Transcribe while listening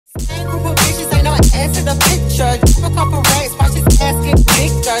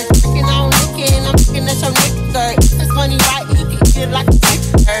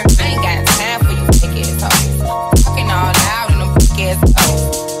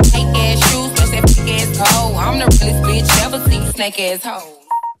snake ass hoe.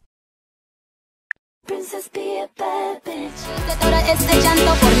 Princess be a bad bitch. Toda este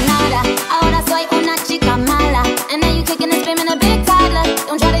llanto por nada. Ahora soy una chica mala. And now you kicking and screaming a big toddler.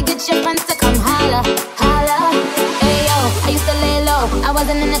 Don't try to get your friends to come holla, holla. Hey yo, I used to lay low. I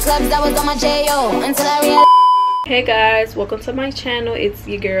wasn't in the clubs, I was on my J.O. until I realized. Hey guys, welcome to my channel. It's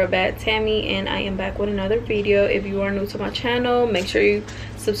your girl Bad Tammy, and I am back with another video. If you are new to my channel, make sure you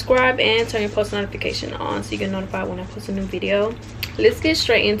subscribe and turn your post notification on so you get notified when I post a new video. Let's get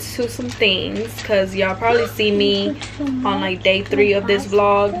straight into some things, because y'all probably see me on like day 3 of this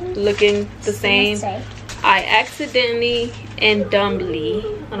vlog looking the same. I accidentally and dumbly,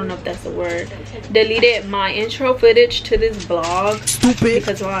 I don't know if that's the word, deleted my intro footage to this vlog. Stupid.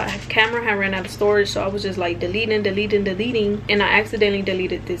 Because my camera had ran out of storage, so I was just like deleting, and I accidentally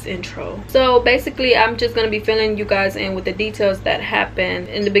deleted this intro. So basically I'm just gonna be filling you guys in with the details that happened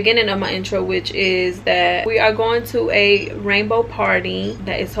in the beginning of my intro, which is that we are going to a rainbow party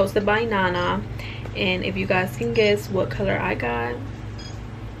that is hosted by Nana. And if you guys can guess what color I got,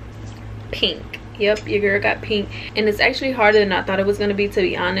 pink. Yep, your girl got pink, and it's actually harder than I thought it was gonna be, to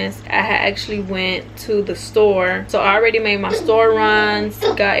be honest. I had actually went to the store, so I already made my store runs,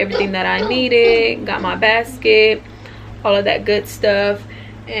 got everything that I needed, got my basket, all of that good stuff.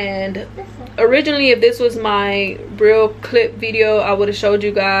 And originally, if this was my real clip video, I would have showed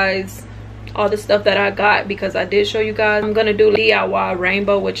you guys all the stuff that I got, because I did show you guys. I'm gonna do DIY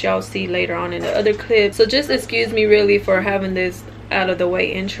rainbow, which y'all see later on in the other clip. So just excuse me really for having this out of the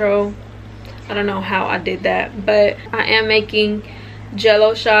way intro. I don't know how I did that, but I am making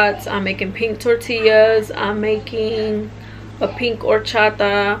jello shots. I'm making pink tortillas. I'm making a pink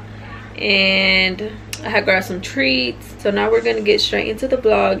horchata, and I had grabbed some treats. So now we're gonna get straight into the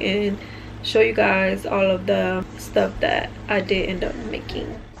vlog and show you guys all of the stuff that I did end up making.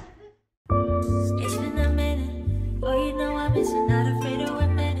 It's been a minute. Boy, you know I miss you, not afraid to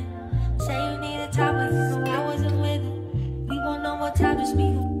admit it. Say you need a top, but you know I wasn't with it. We won't know what time to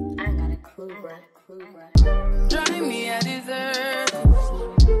speak. I ain't got a clue, bruh. Drive me a dessert.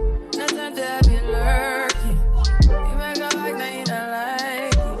 Nothing to have you lurking. You make a like, now you don't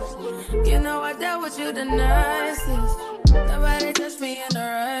like it. You know I dealt with you the nicest. Nobody touched me in the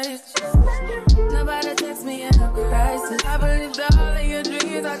righteous. Nobody text me in a crisis. I believed all of your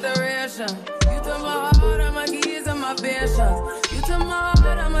dreams like duration. You took my heart, and my keys, and my patience. You took my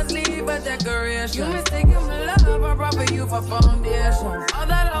heart, I must leave a decoration. You mistaken my love, I brought for you for foundation. All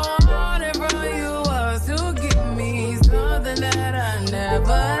that I wanted from you was to give me something that I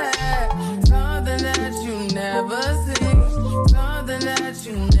never had, something that you never seen, something that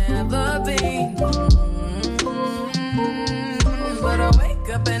you never been. But I wake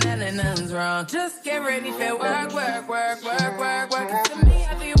up and then nothing's wrong. Just get ready for work, work, work, work, work, work. To me,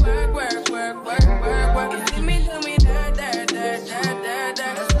 I be work, work, work, work, work, work. You see me do me dirt, dirt, dirt, dirt, dirt,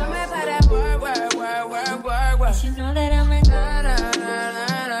 dirt. Tell me about that work, work, work, work, work, work. You know that I'm a Na na na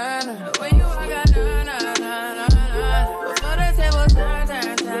na na na. When you walk out, na na na na na. Before the table turn,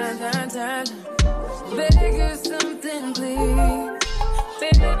 turn, turn, turn, turn. Beg you something, please.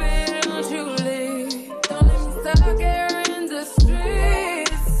 Baby, don't you leave. Don't let me stuck here in the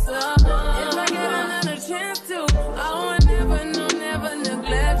streets. If I get another chance to, I will never, no, never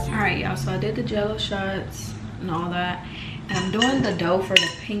neglect you. Alright y'all, so I did the jello shots and all that, and I'm doing the dough for the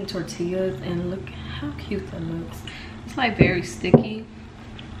pink tortillas, and look how cute that looks. It's like very sticky,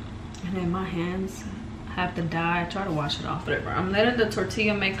 and then my hands have to dye. I try to wash it off, whatever. I'm letting the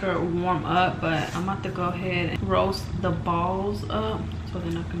tortilla maker warm up, but I'm about to go ahead and roast the balls up so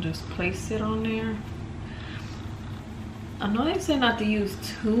then I can just place it on there. I know they said not to use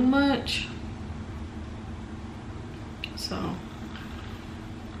too much, so I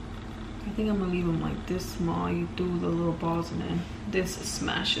think I'm gonna leave them like this small. You do the little balls and then this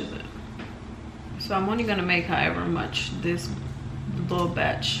smashes it. So I'm only gonna make however much this little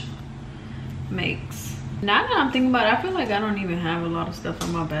batch makes. Now that I'm thinking about it, I feel like I don't even have a lot of stuff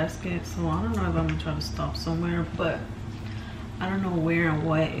in my basket, so I don't know if I'm gonna try to stop somewhere, but I don't know where and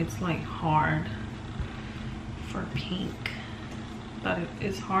what. It's like hard for pink.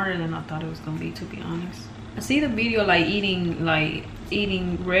 It's harder than I thought it was gonna be, to be honest. I see the video like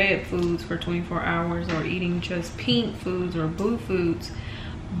eating red foods for 24 hours, or eating just pink foods or blue foods,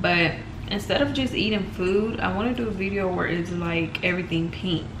 but instead of just eating food, I want to do a video where it's like everything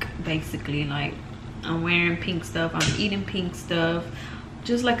pink, basically. Like I'm wearing pink stuff, I'm eating pink stuff,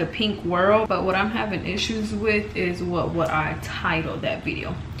 just like a pink world. But what I'm having issues with is what I titled that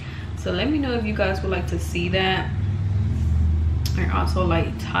video. So let me know if you guys would like to see that, and also like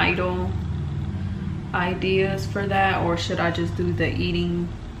title ideas for that, or should I just do the eating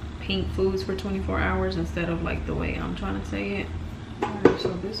pink foods for 24 hours instead of like the way I'm trying to say it. Alright, so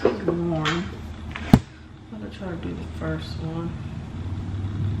this is warm. I'm gonna try to do the first one.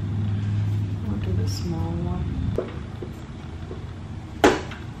 I'll do the small one.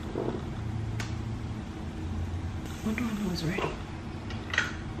 What do I know is ready?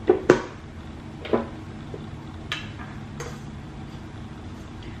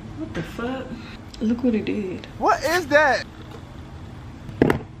 What the fuck? Look what he did. What is that?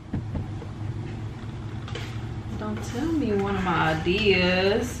 Don't tell me one of my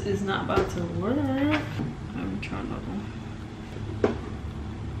ideas is not about to work. I'm trying another one.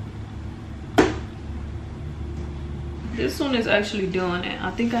 This one is actually doing it.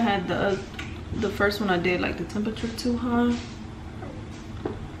 I think I had the first one I did like the temperature too high.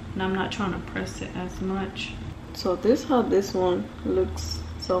 And I'm not trying to press it as much. So this how this one looks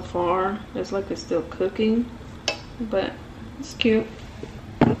so far. It's like it's still cooking, but it's cute.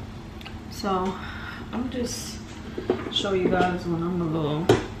 So I'll just show you guys when I'm a little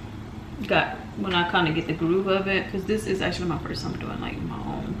when I kind of get the groove of it, because this is actually my first time doing like my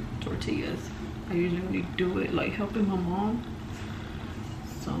own tortillas. I usually only do it like helping my mom.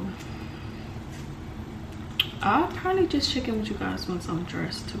 So I'll probably just check in with you guys once I'm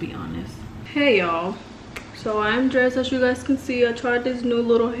dressed, to be honest. Hey y'all, so I am dressed. As you guys can see, I tried this new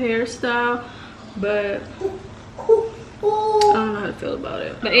little hairstyle, but I don't know how to feel about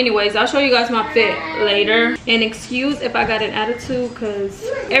it. But anyways, I'll show you guys my fit later. And excuse if I got an attitude, because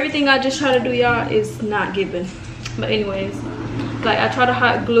everything I just try to do, y'all, is not giving. But anyways, like I tried to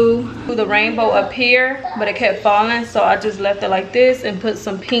hot glue the rainbow up here, but it kept falling, so I just left it like this and put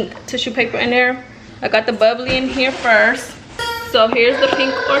some pink tissue paper in there. I got the bubbly in here first. So here's the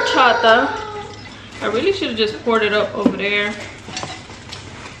pink horchata. I really should have just poured it up over there,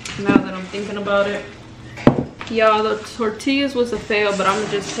 now that I'm thinking about it. Y'all, the tortillas was a fail, but I'm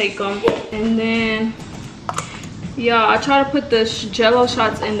gonna just take them. And then y'all, I try to put the jello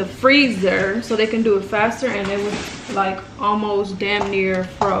shots in the freezer so they can do it faster, and it was like almost damn near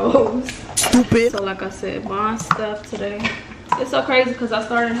froze. Stupid. So like I said, buying stuff today. It's so crazy because I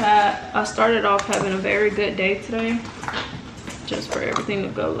started off having a very good day today, just for everything to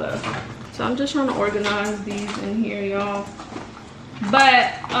go left. So I'm just trying to organize these in here, y'all.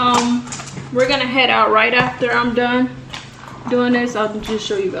 But we're gonna head out right after I'm done doing this. I'll just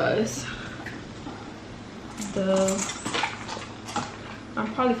show you guys I'll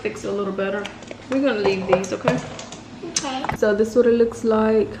probably fix it a little better. We're gonna leave these, okay? Okay. So this is what it looks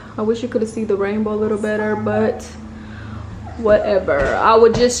like. I wish you could have seen the rainbow a little better, but whatever. I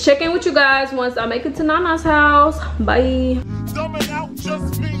would just check in with you guys once I make it to Nana's house. Bye. Dumbing out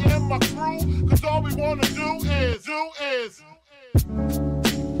just me and my crew, cause all we wanna do is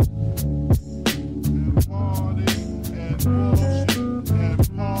party and bullshit and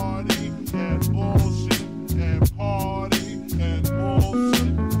party and bullshit and party and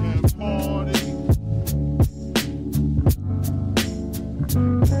bullshit and party.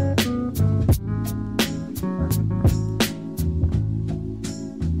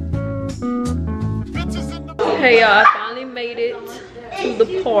 Hey y'all, I finally made it to the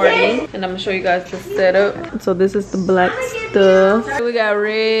party, and I'm gonna show you guys the setup. So this is the black stuff. We got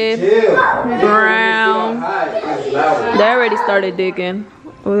red, brown. They already started digging.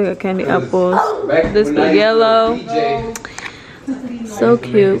 Oh, we got candy apples. This the yellow. So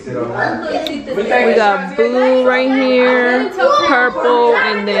cute. We got blue right here, purple,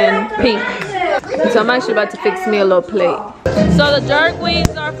 and then pink. So I'm actually about to fix me a little plate. So the jerk wings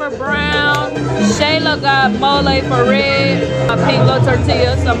are for brown. Shayla got mole for red. A pink little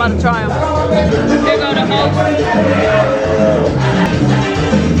tortilla, so I'm about to try them. Here go the host.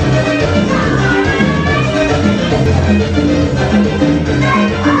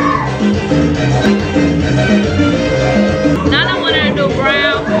 Now I wanted to do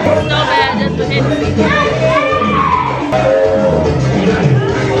brown. So bad, just for Hennessy.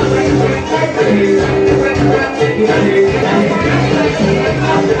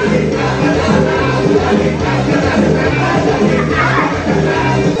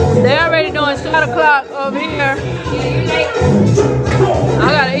 They already doing shot o'clock over here.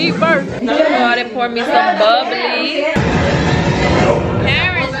 I gotta eat first. I'm gonna go out and pour me some bubbly.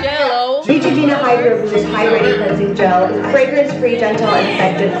 Orange jello. Neutrogena Hydro Boost Hydrating Cleansing Gel is a fragrance-free, gentle, and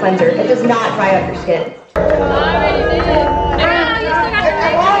effective cleanser. It does not dry out your skin. I already did.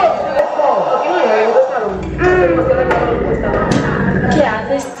 ¿Qué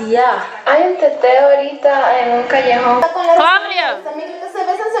haces, tía? Hay un teteo ahorita en un callejón. Claudia!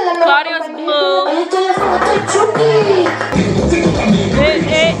 Claudia's blue.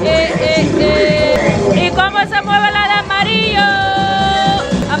 ¿Y cómo se mueve la de amarillo?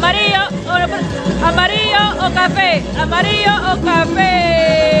 Amarillo. wanna put amarillo o café? Amarillo o café?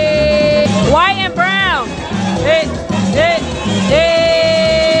 White and brown.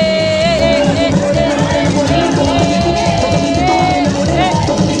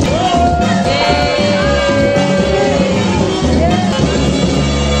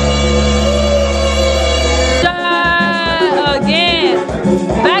 Again.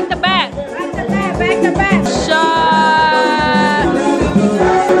 Back to back. Back to back. Shot.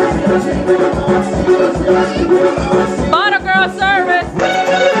 Butter girl service.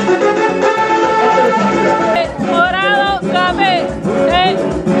 Morado café.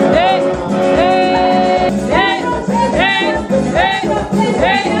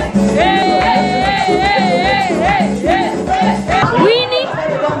 Weenie,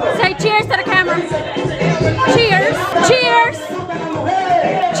 say cheers to the camera. Cheers. Cheers.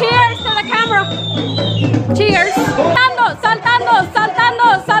 Cheers to the camera. Cheers. Saltando, saltando, saltando,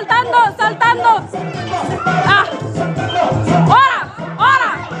 saltando, saltando. Ah. Ahora,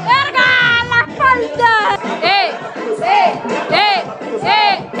 ahora. Verga, la espalda.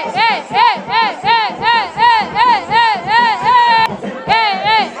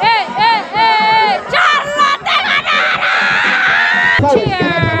 ¡Charla, te ganaron!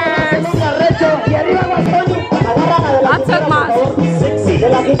 Cheers. I took mine.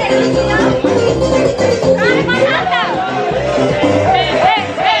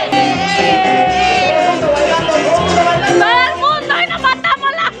 ¡Todo el mundo y nos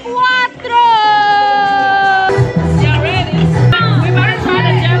matamos las 4! Y'all ready? We better try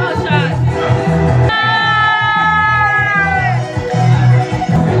the jello shot.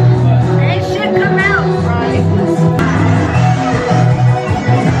 It should come out right.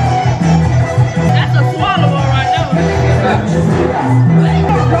 That's a swallower right now.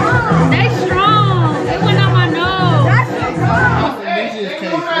 They strong. It went on my nose.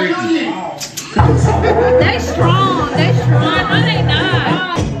 They strong. They strong. No, they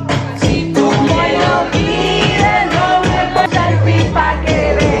not.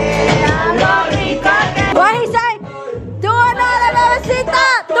 What he say? Do another bebecita.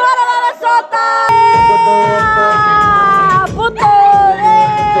 Do another bebesota. Puto.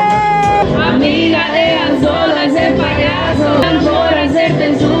 Amiga, dejan solo ese payaso. Por hacerte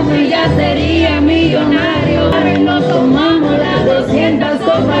sufrir ya sería millonario. Nos tomamos las 200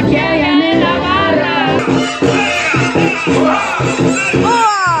 copas que hayan en la barra.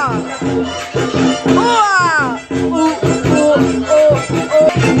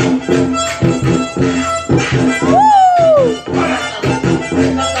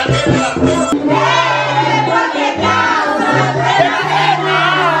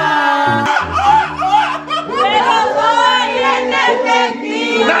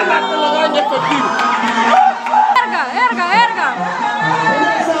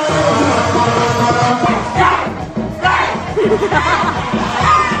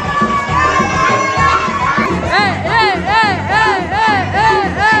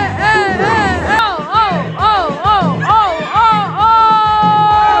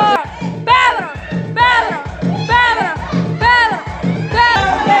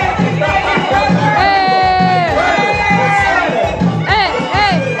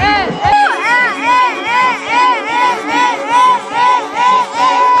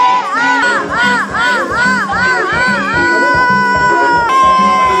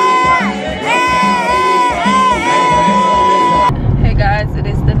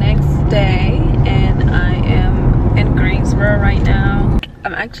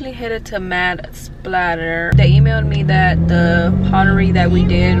 Actually headed to Mad Splatter. They emailed me that the pottery that we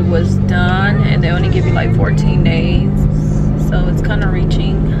did was done and they only give you like 14 days, so it's kind of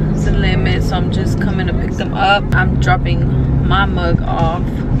reaching the limit, so I'm just coming to pick them up. I'm dropping my mug off,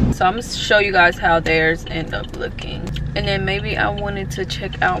 so I'm gonna show you guys how theirs end up looking. And then maybe I wanted to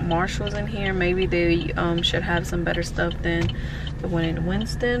check out Marshall's in here. Maybe they should have some better stuff than the one in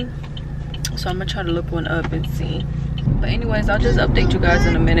Winston, so I'm gonna try to look one up and see. But anyways, I'll just update you guys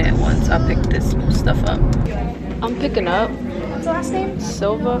in a minute once I pick this stuff up. I'm picking up. What's the last name?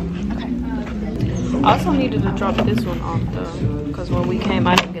 Silva. Okay. I also needed to drop this one off though, because when we came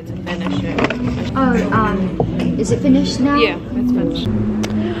I didn't get to finish it. Oh, is it finished now? Yeah, it's finished.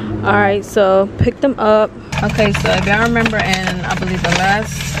 Alright, so pick them up. Okay, so if y'all remember in I believe the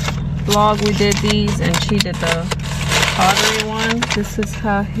last vlog we did these and she did the pottery one. This is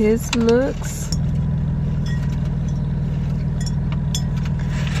how his looks.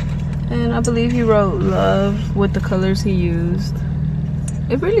 And I believe he wrote love with the colors he used.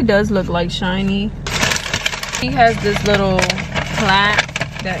 It really does look like shiny. He has this little plaque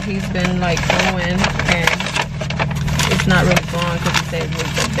that he's been like gluing and it's not really gone because he said it was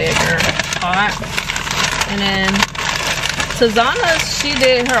bigger. pot. And then Tazana, she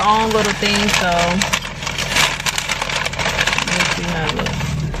did her own little thing, so let's see how it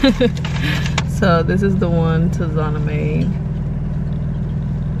looks. So this is the one Tazana made.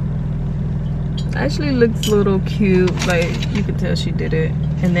 Actually looks a little cute, like you can tell she did it.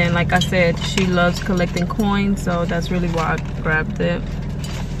 And then like I said, she loves collecting coins, so that's really why I grabbed it.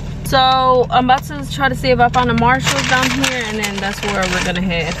 So I'm about to try to see if I found a Marshalls down here, and then that's where we're gonna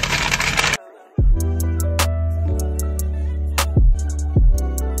head.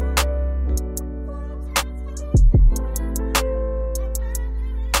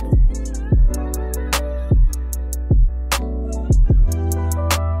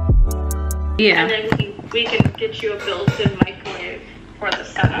 Yeah. And then we can get you a built-in microwave for the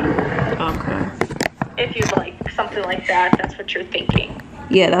setup. Okay. If you'd like something like that, that's what you're thinking.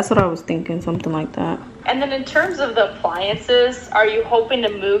 Yeah, that's what I was thinking, something like that. And then in terms of the appliances, are you hoping to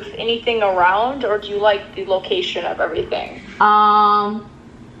move anything around, or do you like the location of everything? I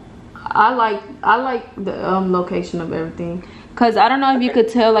like the location of everything. Cause I don't know if you could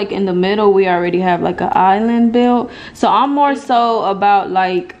tell, like in the middle we already have like an island built. So I'm more so about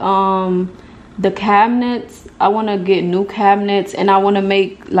like the cabinets. I want to get new cabinets, and I want to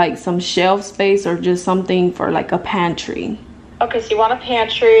make like some shelf space or just something for like a pantry. Okay, so you want a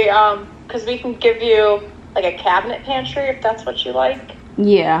pantry, because we can give you like a cabinet pantry if that's what you like.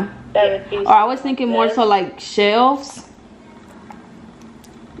 Yeah. That would be. Or I was thinking more so like shelves.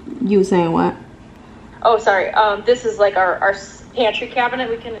 You saying what? Oh, sorry. This is like our pantry cabinet.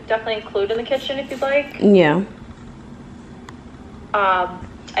 We can definitely include in the kitchen if you'd like. Yeah.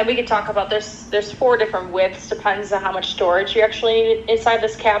 And we can talk about there's 4 different widths, depends on how much storage you actually need inside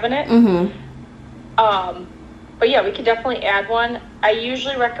this cabinet. But yeah, we could definitely add one. I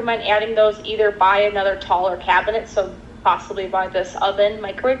usually recommend adding those either by another taller cabinet, so possibly by this oven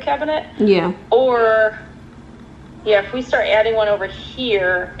microwave cabinet. Yeah. Or yeah, if we start adding one over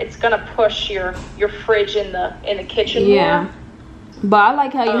here, it's gonna push your fridge in the kitchen more. But I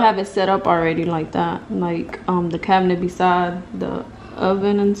like how you have it set up already like that, like the cabinet beside the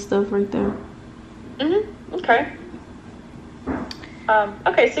oven and stuff right there. Okay.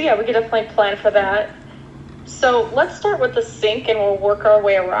 Okay, so yeah, we could definitely plan for that. So let's start with the sink, and we'll work our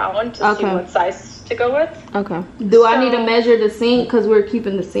way around to see what size to go with. Okay. Do I need to measure the sink? Because we're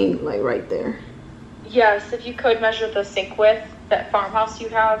keeping the sink like right there. Yes, if you could measure the sink width, that farmhouse you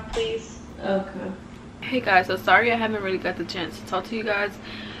have, please. Okay. Hey guys, so sorry I haven't really got the chance to talk to you guys.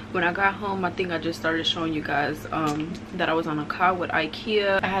 When I got home, I think I just started showing you guys that I was on a call with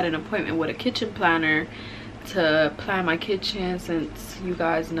IKEA. I had an appointment with a kitchen planner to plan my kitchen, since you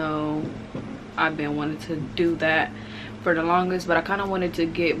guys know I've been wanting to do that for the longest, but I kind of wanted to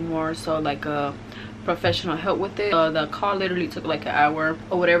get more so like a professional help with it. The call literally took like an hour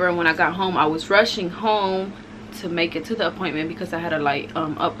or whatever, and when I got home I was rushing home to make it to the appointment because I had to like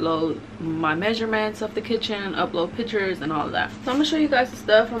upload my measurements of the kitchen, upload pictures and all of that. So I'm gonna show you guys the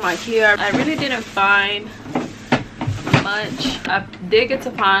stuff from IKEA. I really didn't find much. I did get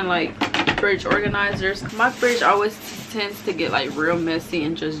to find like fridge organizers. My fridge always tends to get like real messy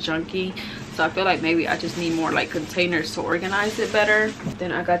and just junky, so I feel like maybe I just need more like containers to organize it better.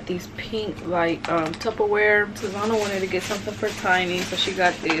 Then I got these pink like Tupperware. Tazana wanted to get something for Tiny, so she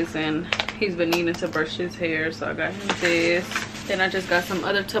got this, and he's been needing to brush his hair, so I got him this. Then I just got some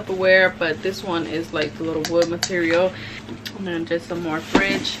other Tupperware, but this one is like the little wood material. And then just some more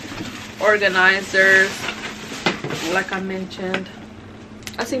fridge organizers, like I mentioned.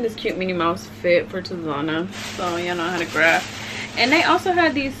 I seen this cute Minnie Mouse fit for Tazana, so you know how to grab. And they also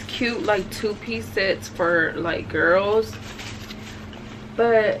had these cute like 2-piece sets for like girls,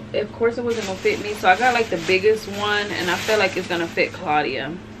 but of course it wasn't gonna fit me, so I got like the biggest one, and I feel like it's gonna fit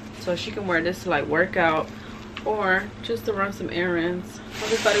Claudia, so she can wear this to like work out or just to run some errands. I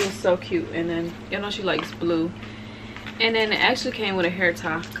just thought it was so cute. And then you know she likes blue. And then it actually came with a hair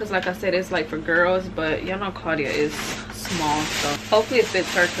tie, because like I said, it's like for girls, but y'all know Claudia is small, so hopefully it fits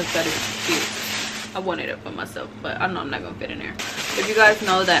her, because that is cute. I wanted it for myself, but I know I'm not gonna fit in there. If you guys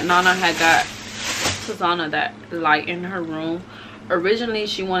know that Nana had got Tazana that light in her room. Originally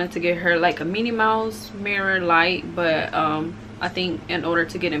she wanted to get her like a Minnie Mouse mirror light, but I think in order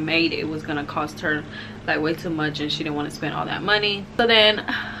to get it made it was gonna cost her like way too much, and she didn't want to spend all that money. So then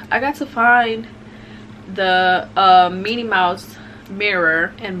I got to find the Minnie Mouse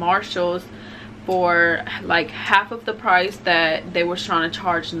mirror in Marshalls for like half of the price that they were trying to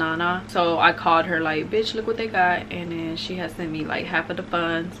charge Nana. So I called her like, bitch, look what they got, and then she has sent me like half of the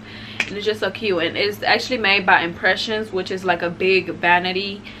funds. And it's just so cute, and it's actually made by Impressions, which is like a big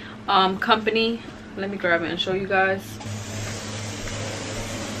vanity company. Let me grab it and show you guys.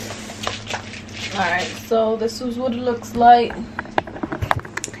 Alright, so this is what it looks like.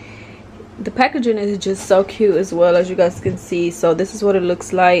 The packaging is just so cute as well, as you guys can see. So this is what it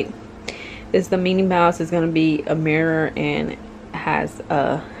looks like. It's the Minnie Mouse. Is going to be a mirror and has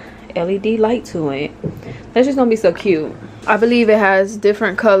a LED light to it. That's just gonna be so cute. I believe it has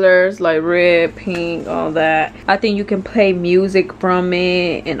different colors like red, pink, all that. I think you can play music from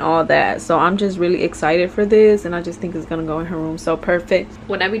it and all that. So I'm just really excited for this, and I just think it's gonna go in her room so perfect.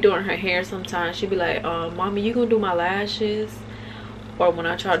 When I be doing her hair sometimes, she'd be like, mommy, you gonna do my lashes? Or when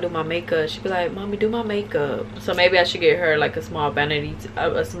I try to do my makeup, she'd be like, mommy, do my makeup. So maybe I should get her like a small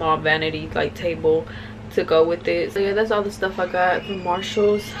vanity like table to go with it. So yeah, that's all the stuff I got from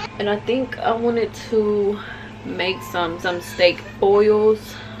Marshall's. And I think I wanted to make some steak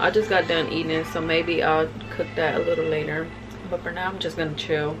boils. I just got done eating, so maybe I'll cook that a little later, but for now I'm just gonna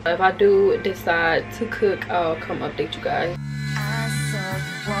chill. If I do decide to cook, I'll come update you guys.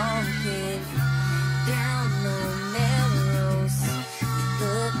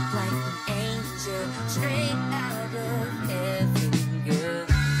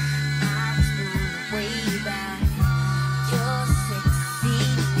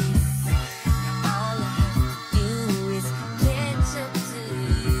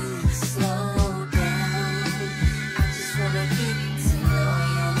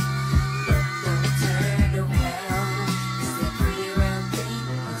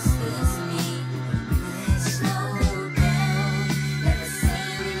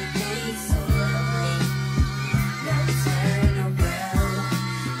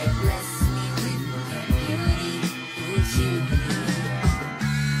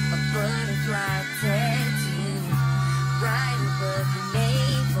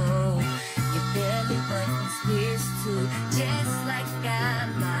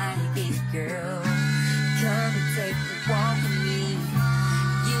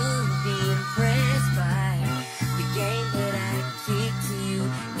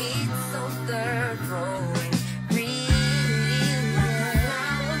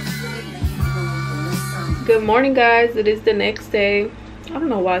 Good morning, guys. It is the next day. I don't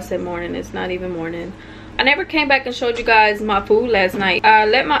know why I said morning. It's not even morning. I never came back and showed you guys my food last night. I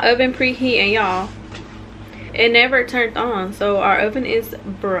let my oven preheat, and y'all, it never turned on. So our oven is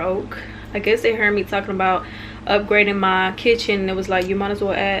broke. I guess they heard me talking about upgrading my kitchen. It was like, you might as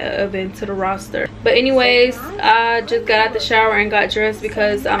well add an oven to the roster. But anyways, I just got out the shower and got dressed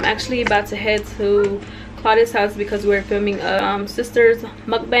because I'm actually about to head to Claudia's house because we're filming a sister's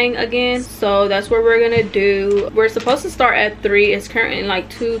mukbang again. So that's what we're gonna do. We're supposed to start at 3. It's currently like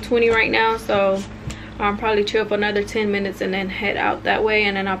 2:20 right now, so I'll probably chill for another 10 minutes and then head out that way,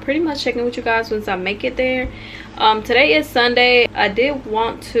 and then I'll pretty much check in with you guys once I make it there. Today is Sunday. I did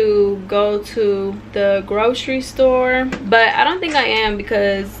want to go to the grocery store, but I don't think I am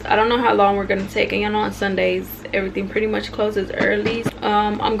because I don't know how long we're gonna take, and y'all know on Sundays everything pretty much closes early.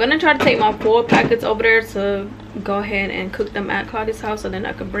 I'm gonna try to take my 4 packets over there to go ahead and cook them at Claudia's house, so then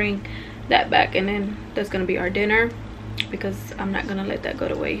I can bring that back, and then that's gonna be our dinner because I'm not gonna let that go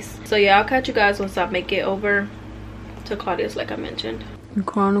to waste. So yeah, I'll catch you guys once I make it over to Claudia's like I mentioned.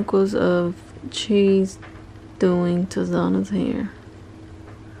 Chronicles of Cheese doing Tazana's hair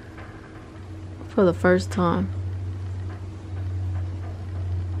for the first time.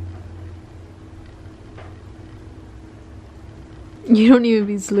 You don't even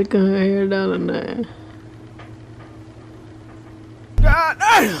be slicking her hair down in there. God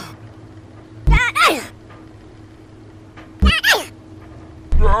damn! God damn!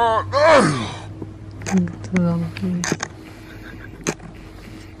 God damn!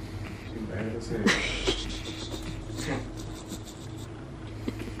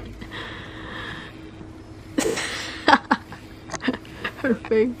 Her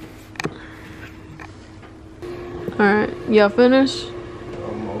face. Alright, y'all finished?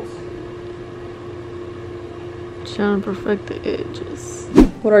 Almost. Trying to perfect the edges.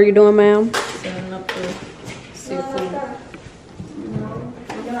 What are you doing, ma'am? Setting up the seafood.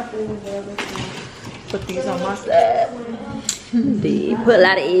 Put these on my side. Put a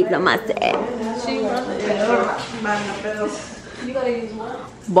lot of eggs on my side. You gotta use what?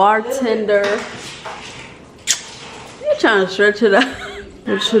 Bartender. You're trying to stretch it out.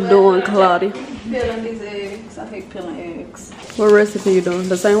 What you doing, Claudia? Peeling these eggs. I hate peeling eggs. What recipe you doing?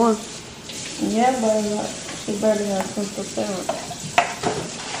 The same one? Yeah, but she better have simple syrup.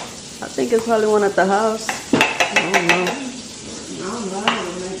 I think it's probably one at the house. I don't know.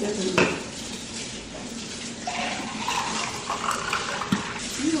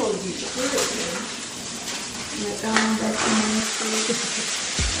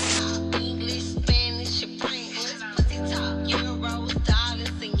 English, Spanish, French, Euro,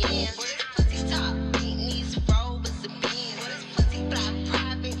 dollars, and yen.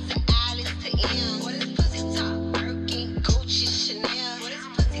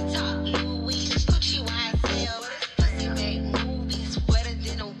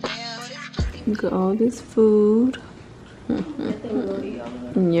 Look at all this food.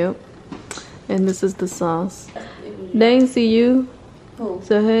 Yep. And this is the sauce. They ain't see you. Who?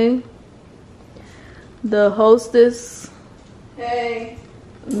 So hey. The hostess. Hey.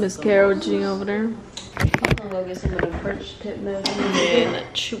 Miss Carol G over there. I'm gonna go get some of the perch tip nuts.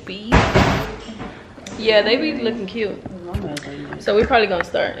 And Chubby. Yeah, they be looking cute. So we're probably gonna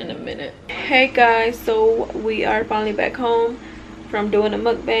start in a minute. Hey guys, so we are finally back home from doing a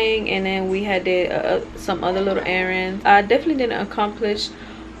mukbang, and then we had did some other little errands. I definitely didn't accomplish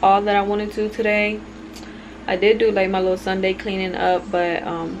all that I wanted to today. I did do like my little Sunday cleaning up, but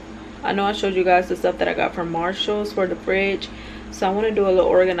I know I showed you guys the stuff that I got from Marshall's for the fridge, so I want to do a little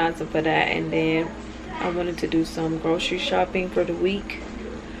organizing for that, and then I wanted to do some grocery shopping for the week,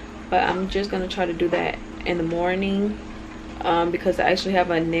 but I'm just gonna try to do that in the morning because I actually have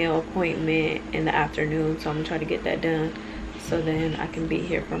a nail appointment in the afternoon, so I'm gonna try to get that done so then I can be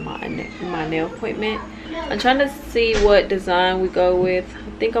here for my nail appointment. I'm trying to see what design we go with. I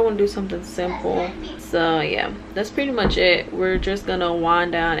think I want to do something simple. So yeah, that's pretty much it. We're just gonna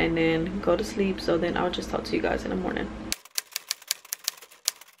wind down and then go to sleep, so then I'll just talk to you guys in the morning.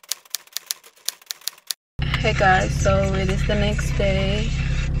 Hey guys, so it is the next day.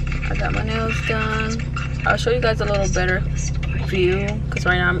 I got my nails done. I'll show you guys a little better view because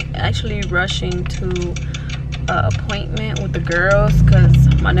right now I'm actually rushing to appointment with the girls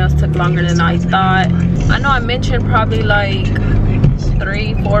because my nails took longer than I thought. I know I mentioned probably like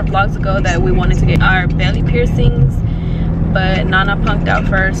 3-4 vlogs ago that we wanted to get our belly piercings, but Nana punked out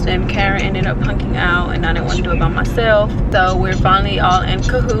first and Karen ended up punking out, and I didn't want to do it by myself. So we're finally all in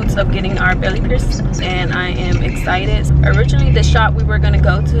cahoots of getting our belly piercings, and I am excited. Originally the shop we were going to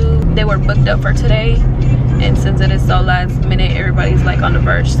go to, they were booked up for today, and since it is so last minute, everybody's like on the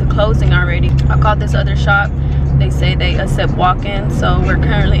verge to closing already. I called this other shop. They say they accept walk-ins, so we're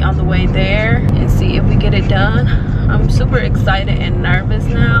currently on the way there and see if we get it done. I'm super excited and nervous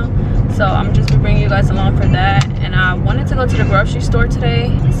now, so I'm just bringing you guys along for that. And I wanted to go to the grocery store today,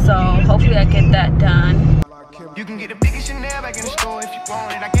 so hopefully I get that done. You can get the biggest Chanel back in the store if you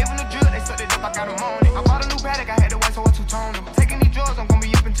want it. I gave them the drill, they sucked it up, I got them on it. I bought a new paddock, I had to wait so I two-toned them. Taking these drugs, I'm gonna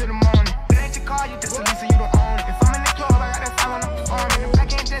be up until the morning. It ain't your car, you just a lease and you don't own it. If I'm in the club, I got that fine when I'm performing. The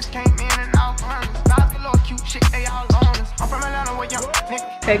black ain't just came in and out running. Styles get little cute shit, they all on us. I'm from Atlanta with young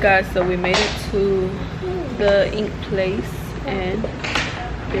niggas. Hey guys, so we made it to the ink place, and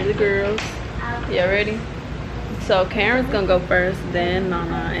here's the girls. Y'all ready? So Karen's gonna go first, then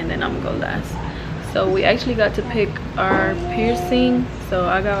Nana, and then I'm gonna go last. So we actually got to pick our piercing. So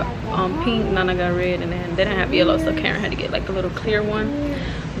I got pink, Nana got red, and then they didn't have yellow, so Karen had to get like a little clear one,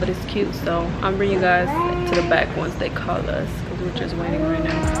 but it's cute. So I'm bringing you guys to the back once they call us because we're just waiting right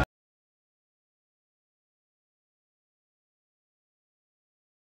now.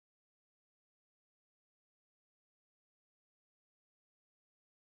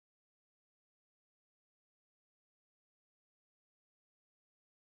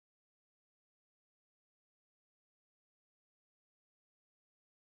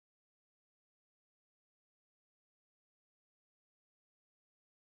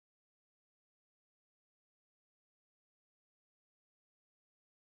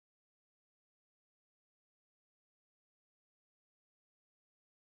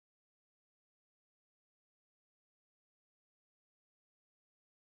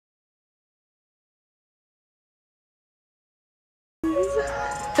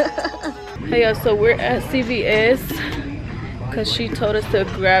 Hey y'all, so we're at CVS because she told us to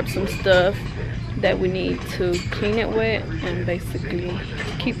grab some stuff that we need to clean it with and basically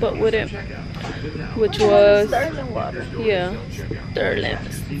keep up with it, which was Sterling water. yeah,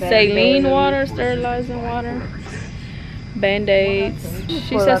 saline water, sterilizing water, band-aids.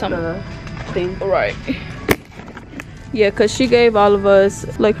 She said something right. Yeah, because she gave all of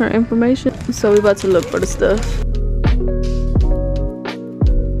us like her information, so we about to look for the stuff.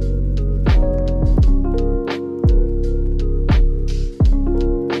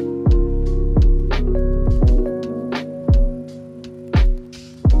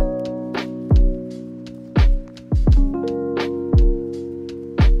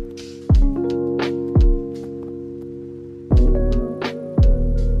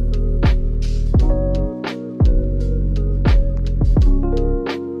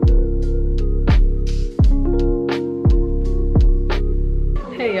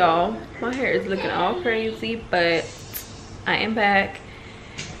 Y'all, my hair is looking all crazy, but I am back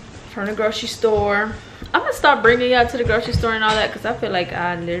from the grocery store. I'm gonna stop bringing y'all to the grocery store and all that because I feel like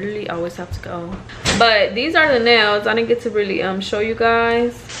I literally always have to go. But these are the nails. I didn't get to really show you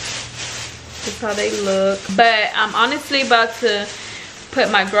guys. This is how they look. But I'm honestly about to put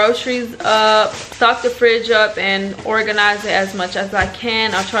my groceries up, stock the fridge up, and organize it as much as I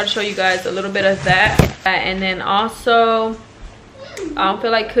can. I'll try to show you guys a little bit of that. And then also, I don't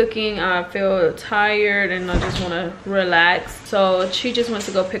feel like cooking. I feel tired and I just want to relax. So she just went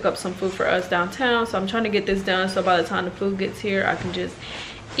to go pick up some food for us downtown. So I'm trying to get this done so by the time the food gets here, I can just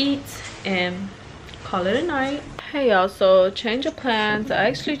eat and call it a night. Hey y'all, so change of plans. I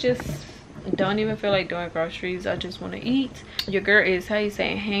actually just don't even feel like doing groceries. I just want to eat. Your girl is, how you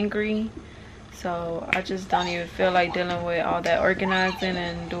saying, hangry. So I just don't even feel like dealing with all that organizing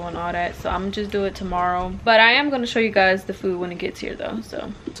and doing all that. So I'm just do it tomorrow. But I am going to show you guys the food when it gets here though.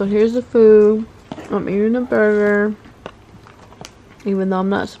 So here's the food. I'm eating a burger, even though I'm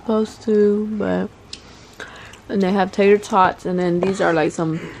not supposed to. But and they have tater tots, and then these are like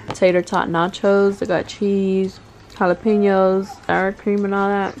some tater tot nachos. They got cheese, jalapenos, sour cream, and all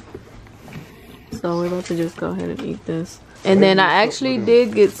that. So we're about to just go ahead and eat this. And then I actually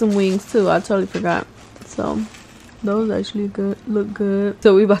did get some wings too. I totally forgot. So those actually look good.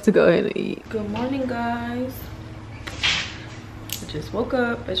 So we about to go ahead and eat. Good morning, guys. I just woke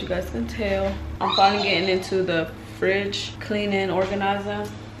up, as you guys can tell. I'm finally getting into the fridge cleaning,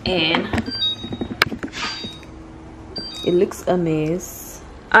 organizing, and it looks a mess.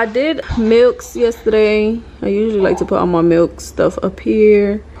 I did milks yesterday. I usually like to put all my milk stuff up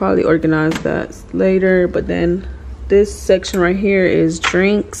here. Probably organize that later, but then this section right here is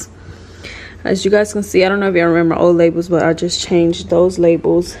drinks. As you guys can see, I don't know if y'all remember old labels, but I just changed those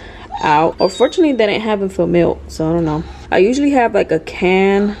labels out. Unfortunately, they didn't have infant milk, so I don't know. I usually have like a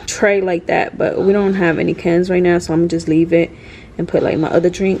can tray like that, but we don't have any cans right now, so I'm gonna just leave it and put like my other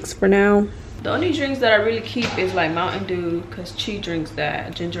drinks for now. The only drinks that I really keep is like Mountain Dew, because Chi drinks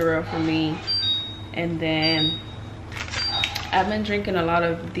that, ginger ale for me. And then I've been drinking a lot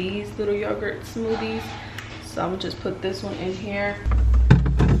of these little yogurt smoothies, so I'm gonna just put this one in here.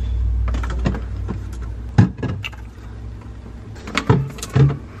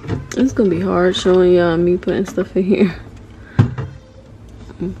 It's gonna be hard showing y'all me putting stuff in here.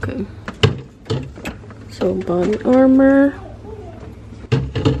 Okay, so Body Armor.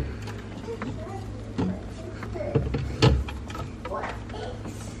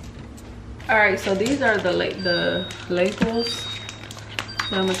 Alright, so these are the labels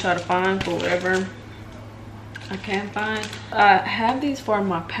that I'm gonna try to find for whatever I can find. I have these for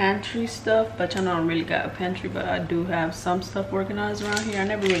my pantry stuff, but y'all know I don't really got a pantry, but I do have some stuff organized around here. I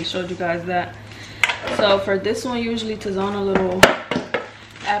never really showed you guys that. So for this one, usually to zone a little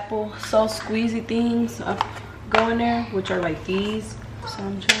apple sauce squeezy things go in there, which are like these. So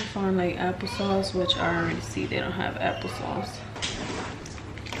I'm trying to find like applesauce, which I already see they don't have applesauce.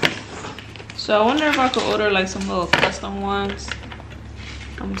 So I wonder if I could order like some little custom ones.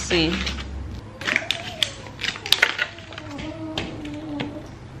 I'm gonna see.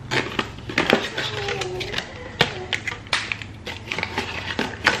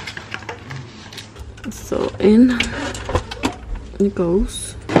 So in it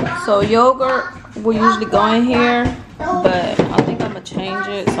goes. So yogurt will usually go in here, but I think I'm gonna change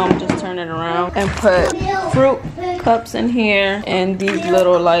it, so I'm just turning it around and put fruit cups in here and these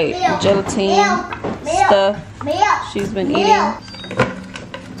little like gelatin stuff she's been eating.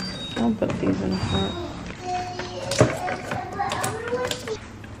 I'll put these in the front.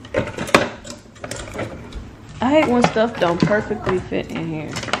 I hate when stuff don't perfectly fit in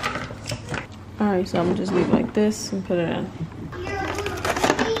here. Alright, so I'm gonna just leave it like this and put it in.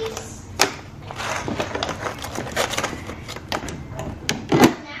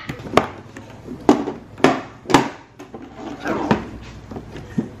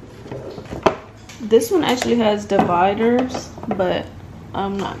 This one actually has dividers, but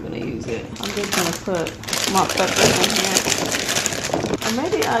I'm not gonna use it. I'm just gonna put my peppers in here. Or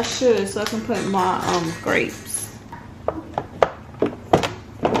maybe I should, so I can put my grapes.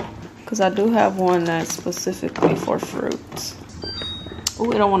 Because I do have one that's specifically for fruits. Oh,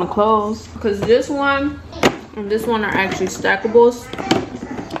 we don't want to close. Because this one and this one are actually stackables.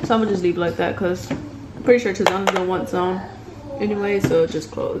 So I'm gonna just leave it like that, because I'm pretty sure Tizona's gonna want some anyway, so just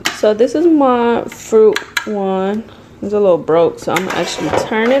close. So this is my fruit one. It's a little broke, so I'm gonna actually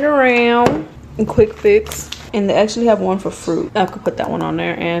turn it around and quick fix. And they actually have one for fruit. I could put that one on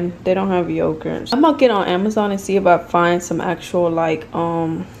there, and they don't have yogurt. I'm gonna get on Amazon and see if I find some actual like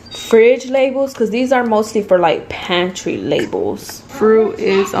fridge labels, because these are mostly for like pantry labels. Fruit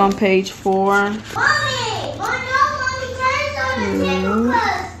is on page 4.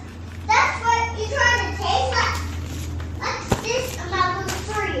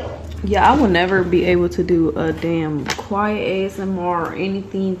 Yeah, I will never be able to do a damn quiet ASMR or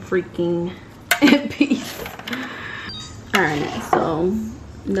anything freaking in peace. Alright, Alright, so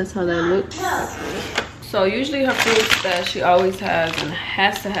that's how that looks. So usually her fruits that she always has and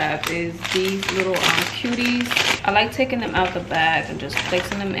has to have is these little cuties. I like taking them out the bag and just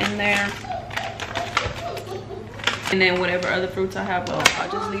placing them in there. And then whatever other fruits I have, well,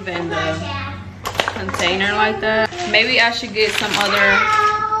 I'll just leave it in the container like that. Maybe I should get some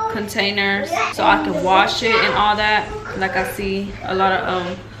other containers so I can wash it and all that, like I see a lot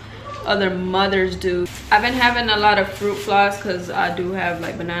of other mothers do. I've been having a lot of fruit flies because I do have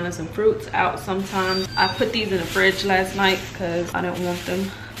like bananas and fruits out sometimes. I put these in the fridge last night because I didn't want them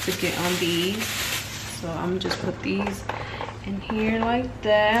to get on these, so I'm just put these in here like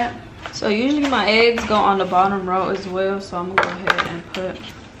that. So usually my eggs go on the bottom row as well, so I'm gonna go ahead and put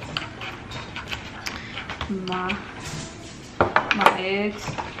my eggs,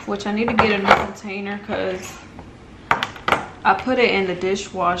 which I need to get a new container because I put it in the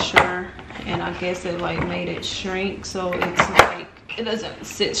dishwasher and I guess it like made it shrink, so it's like it doesn't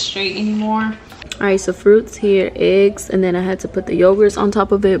sit straight anymore. All right, so fruits here, eggs, and then I had to put the yogurts on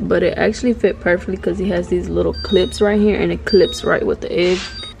top of it, but it actually fit perfectly because it has these little clips right here and it clips right with the egg.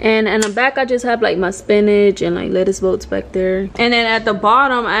 And in the back I just have like my spinach and like lettuce bolts back there. And then at the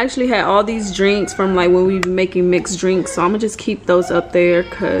bottom I actually had all these drinks from like when we were making mixed drinks, so I'm gonna just keep those up there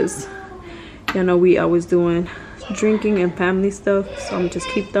because you know we always doing drinking and family stuff, so I'm gonna just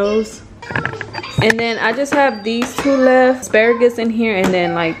keep those. And then I just have these two left, asparagus in here, and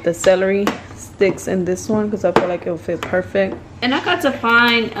then like the celery sticks in this one because I feel like it'll fit perfect. And I got to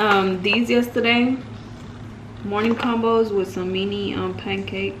find these yesterday, morning combos with some mini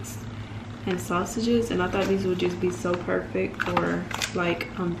pancakes and sausages, and I thought these would just be so perfect for like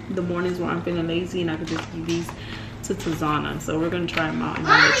the mornings where I'm feeling lazy and I could just give these to Tazana. So we're gonna try them out and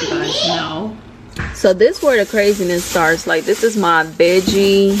I'll let you guys know. So this where the craziness starts. Like this is my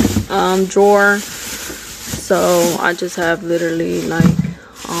veggie drawer, so I just have literally like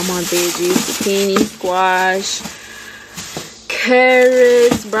all my veggies: zucchini, squash,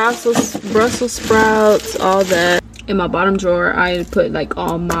 carrots, Brussels sprouts, all that. In my bottom drawer I put like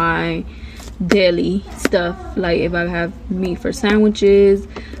all my deli stuff, like if I have meat for sandwiches,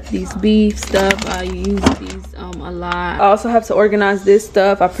 these beef stuff, I use these a lot. I also have to organize this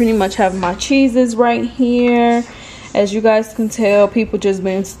stuff. I pretty much have my cheeses right here. As you guys can tell, people just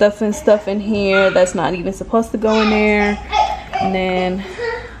been stuffing stuff in here that's not even supposed to go in there. And then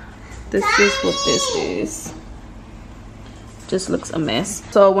this is what this is. Just looks a mess.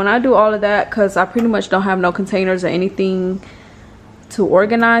 So when I do all of that, because I pretty much don't have no containers or anything to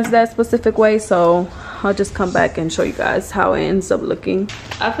organize that specific way, so I'll just come back and show you guys how it ends up looking.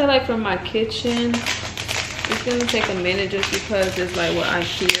 I feel like for my kitchen it's gonna take a minute just because it's like with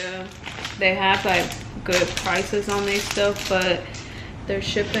IKEA, they have like good prices on their stuff, but their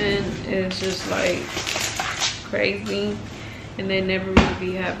shipping is just like crazy and they never really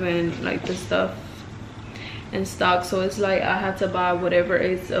be having like the stuff in stock. So it's like I have to buy whatever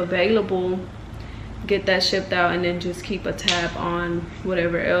is available, get that shipped out, and then just keep a tab on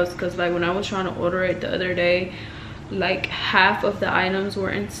whatever else. Because like when I was trying to order it the other day, like half of the items were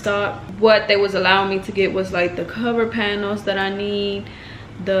in stock. What they was allowing me to get was like the cover panels that I need,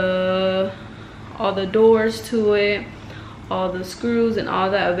 all the doors to it, all the screws and all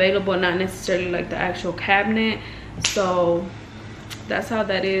that available, not necessarily like the actual cabinet. So that's how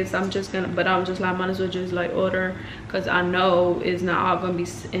that is. I'm just like, might as well just like order, because I know it's not all gonna be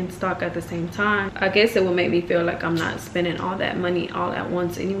in stock at the same time. I guess it will make me feel like I'm not spending all that money all at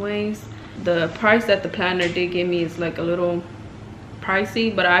once anyways. The price that the planner did give me is like a little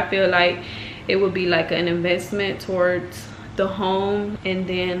pricey, but I feel like it would be like an investment towards the home, and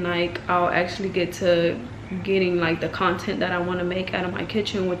then like I'll actually get to getting like the content that I want to make out of my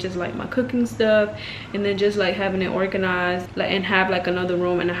kitchen, which is like my cooking stuff, and then just like having it organized, like, and have like another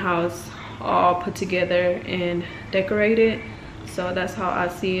room in the house all put together and decorated. So that's how I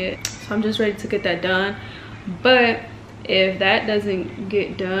see it. So I'm just ready to get that done. But if that doesn't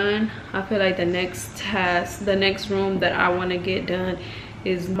get done, I feel like the next task, the next room that I want to get done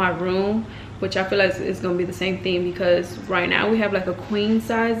is my room, which I feel like it's gonna be the same thing, because right now we have like a queen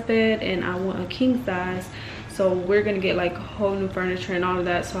size bed and I want a king size. So we're gonna get like whole new furniture and all of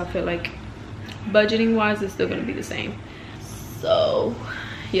that. So I feel like budgeting wise it's still gonna be the same. So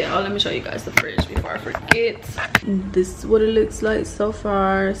yeah, let me show you guys the fridge before I forget. This is what it looks like so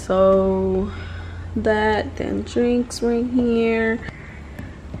far. So that, then drinks right here,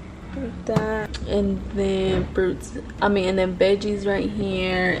 like that, and then fruits, and then veggies right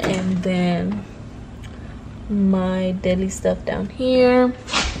here, and then my deli stuff down here.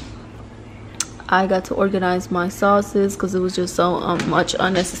 I got to organize my sauces because it was just so much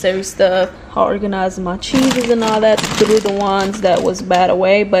unnecessary stuff. I organized my cheeses and all that, threw the ones that was bad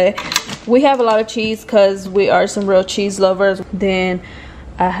away, but we have a lot of cheese because we are some real cheese lovers. Then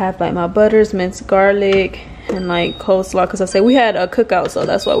I have like my butters, minced garlic, and like coleslaw, because I say we had a cookout, so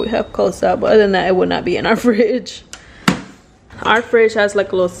that's why we have coleslaw. But other than that, it would not be in our fridge. Our fridge has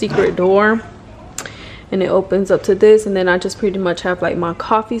like a little secret door, and it opens up to this, and then I just pretty much have like my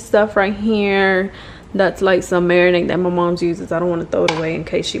coffee stuff right here. That's like some marinade that my mom's uses. I don't want to throw it away in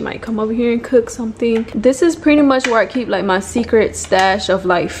case she might come over here and cook something. This is pretty much where I keep like my secret stash of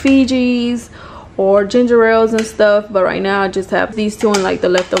like Fijis or ginger ales and stuff. But right now I just have these two and like the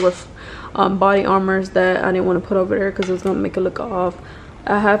leftover body armors that I didn't want to put over there because it was gonna make it look off.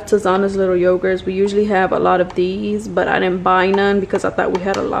 I have Tazana's little yogurts. We usually have a lot of these, but I didn't buy none because I thought we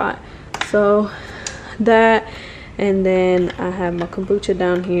had a lot. So that, and then I have my kombucha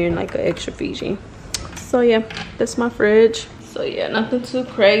down here and like an extra Fiji. So yeah, that's my fridge. So yeah, nothing too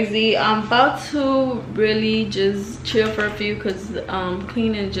crazy. I'm about to really just chill for a few because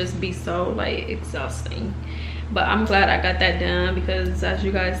cleaning just be so like exhausting. But I'm glad I got that done because as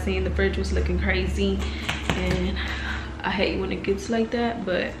you guys seen, the fridge was looking crazy, and I hate when it gets like that,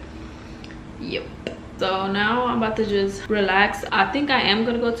 but yep. So now I'm about to just relax. I think I am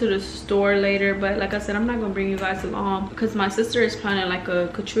gonna go to the store later, but like I said, I'm not gonna bring you guys along because my sister is planning like a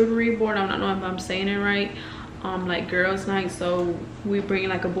charcuterie board. I don't know if I'm saying it right. Like girls night. So we bring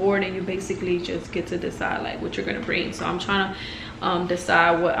like a board, and you basically just get to decide like what you're gonna bring. So I'm trying to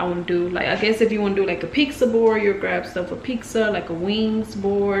decide what I want to do. Like I guess if you want to do like a pizza board, you'll grab stuff for pizza, like a wings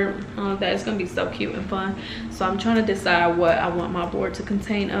board. That's gonna be so cute and fun. So I'm trying to decide what I want my board to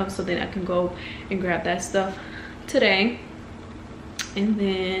contain of, so then I can go and grab that stuff today. And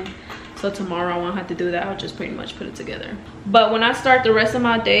then so tomorrow I won't have to do that. I'll just pretty much put it together. But when I start the rest of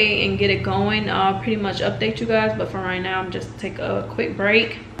my day and get it going, I'll pretty much update you guys. But for right now, I'm just take a quick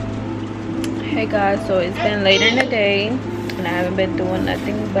break. Hey guys, so it's been later in the day and I haven't been doing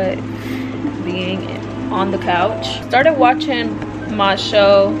nothing but being on the couch. Started watching my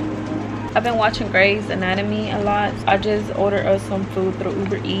show. I've been watching Grey's Anatomy a lot. I just ordered us some food through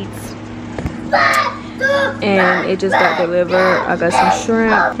Uber Eats, and it just got delivered. I got some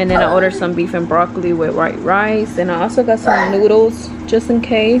shrimp, and then I ordered some beef and broccoli with white rice, and I also got some noodles just in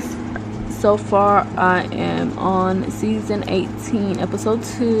case. So far I am on season 18 episode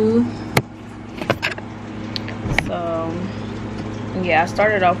 2. So yeah, I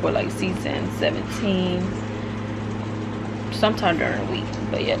started off with like season 17 sometime during the week,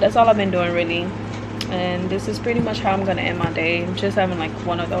 but yeah, that's all I've been doing really. And this is pretty much how I'm gonna end my day. I'm just having like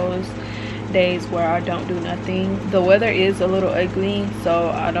one of those days where I don't do nothing. The weather is a little ugly, so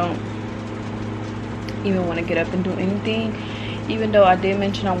I don't even want to get up and do anything, even though I did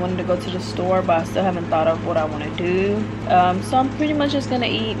mention I wanted to go to the store, but I still haven't thought of what I want to do. So I'm pretty much just gonna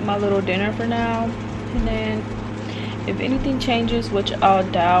eat my little dinner for now, and then if anything changes, which I'll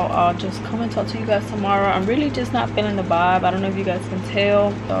doubt, I'll just come and talk to you guys tomorrow. I'm really just not feeling the vibe. I don't know if you guys can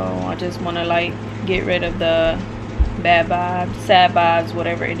tell, so I just want to like get rid of the bad vibes, sad vibes,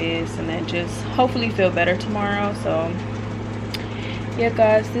 whatever it is, and then just hopefully feel better tomorrow. So yeah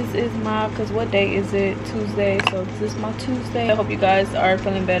guys, this is my, because what day is it? Tuesday. So this is my Tuesday. I hope you guys are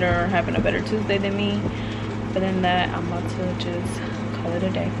feeling better or having a better Tuesday than me. But than that, I'm about to just call it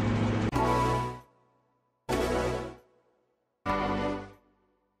a day.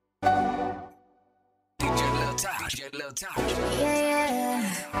 Yeah.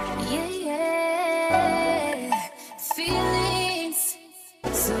 Feelings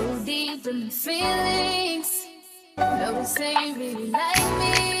so deep in my feelings. No, this ain't really like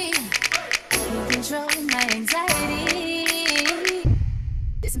me. Can't control my anxiety.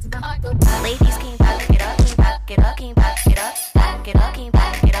 Listen to my heart go. Ladies, can you back it up? Can you back it up? Can you back it up? Back it up? Can you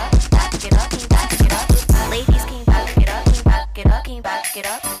back it up? Back it up? Can you back it up? Ladies, can you back it up? Can you back it up? Can you back it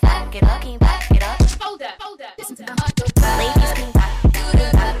up? Back it up? Can you back it up? Hold up, hold up. Listen to my heart go. Ladies, can you back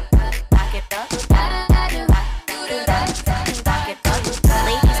it up? Back it up? Back it up? Ladies, can you back it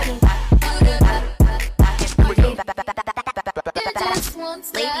up?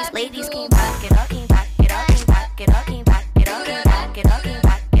 Ladies, can you back it up? Can you back it up? Can you back it up? Can you back it up? Can you back it up? Can you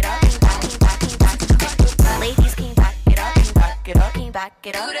back it up? Can you back it up? Can you back it up? Ladies, can you back it up? Can you back it up? Can you back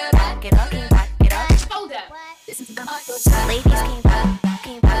it up? Back it up? Can you back it up? Hold up. Listen to the heart go. Ladies, can you back it up?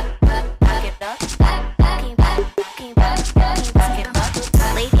 Can you back it up? Can you back it up? Can you back it up?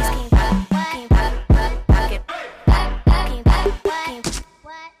 Ladies, can you back it up?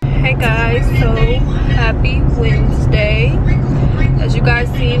 Hey guys, so happy Wednesday. As you guys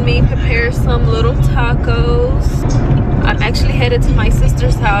seen me prepare some little tacos. I'm actually headed to my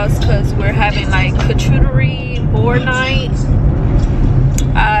sister's house because we're having like charcuterie board night.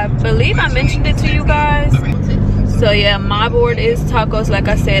 I believe I mentioned it to you guys. So yeah, my board is tacos, like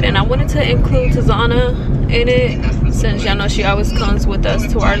I said, and I wanted to include Tizana in it since y'all know she always comes with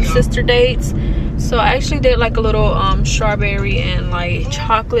us to our sister dates. So I actually did like a little strawberry and like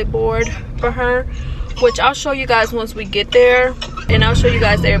chocolate board for her, which I'll show you guys once we get there, and I'll show you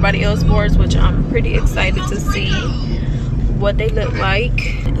guys everybody else's boards, which I'm pretty excited to see what they look like.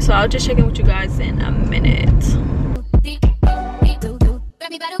 So I'll just check in with you guys in a minute.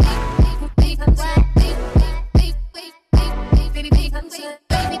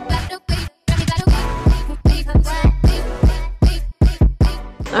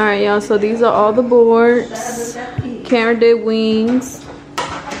 All right, y'all, so these are all the boards. Karen did wings.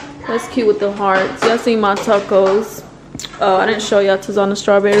 That's cute with the hearts. Y'all seen my tacos. Oh, I didn't show y'all Tizana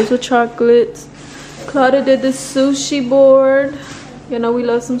strawberries with chocolate. Claudia did the sushi board. You know we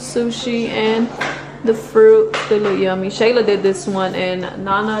love some sushi, and the fruit, they look yummy. Shayla did this one, and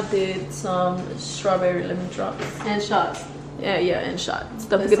Nana did some strawberry lemon drops. And shots. Yeah, and shots.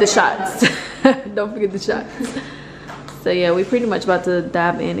 Don't forget the shots. Don't forget the shots. So yeah, we pretty much about to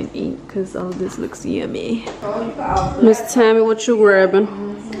dive in and eat because all this looks yummy. Miss Tammy, what you grabbing?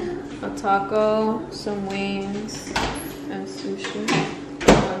 A taco, some wings, and sushi.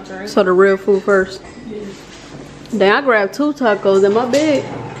 So the real food first. Dang, I grabbed 2 tacos in my bag.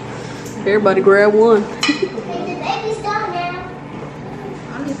 Everybody grab one. The baby's gone now.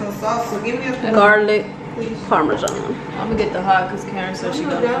 I need some sauce, so give me a Garlic, Parmesan. I'm gonna get the hot because Karen said she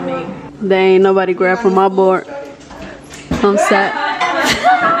got it for me. They ain't nobody grab from my board. I'm sad.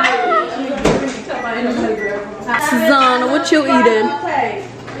 Tizana, what you eating?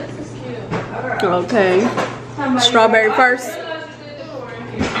 Okay. Strawberry first.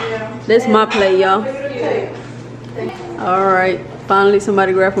 This is my plate, y'all. Alright. Finally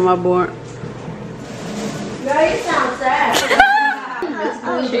somebody grabbed from my board. Girl, you sound sad.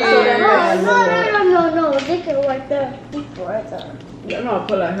 No. They can work there before it's on. Yeah, no, I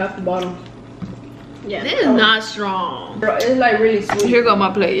put like half the bottom. Yeah, this is not strong. Bro, it's like really sweet. Here go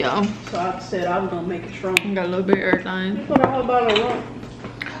my plate, y'all. So I said I was gonna make it strong. Got a little bit of everything. Put a whole bottle of rum.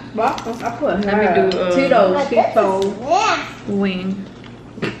 I put Let me do Tito's keto. wing.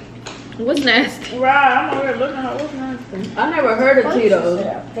 What's nasty? Right, I'm already looking at what's nasty. I never heard of Tito's.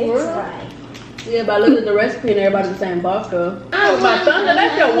 Yeah, but I looked at the recipe and everybody's saying vodka. Oh my thunder,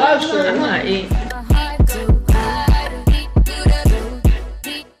 that's your washer. I'm not eating.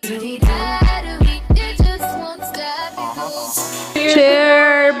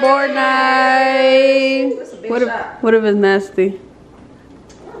 Cheers, board night. What if it's nasty?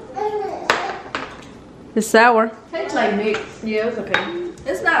 It's sour. Tastes like mix. Yeah, it's okay.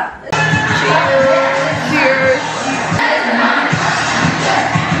 It's not. Cheers.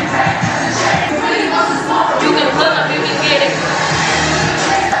 You can pull up, you can get it.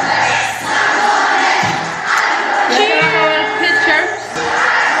 Cheers. Picture.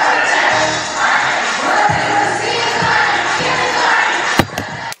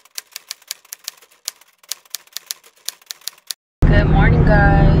 Good morning,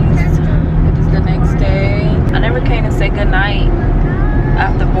 guys. It is the next day. I never came to say good night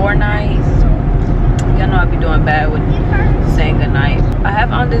after board night. Y'all know I be doing bad with saying good night. I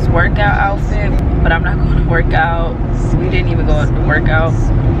have on this workout outfit, but I'm not going to work out. We didn't even go to work out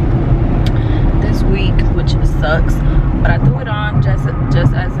this week, which sucks. But I threw it on just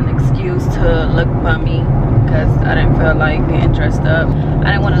as an excuse to look bummy because I didn't feel like getting dressed up.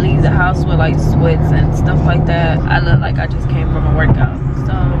 I didn't want to leave the house with like sweats and stuff like that. I look like I just came from a workout,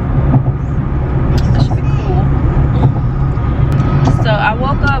 so that should be cool. So I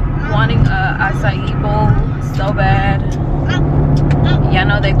woke up wanting a acai bowl so bad. Y'all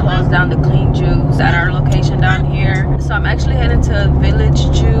know they closed down the clean juice at our location down here. So I'm actually heading to Village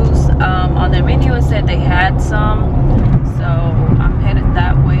Juice. On their menu it said they had some. So I'm headed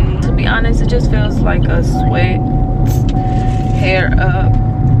that way. To be honest, it just feels like a sweat, hair up,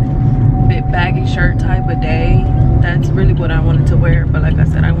 bit baggy shirt type of day. That's really what I wanted to wear, but like I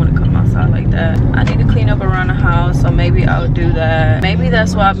said, I want to come outside like that. I need to clean up around the house, so maybe I'll do that. Maybe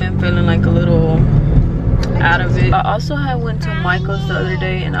that's why I've been feeling like a little out of it. I also went to Michael's the other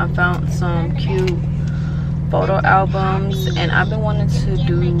day and I found some cute photo albums, and I've been wanting to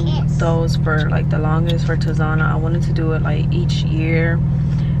do those for like the longest for Tizana. I wanted to do it like each year,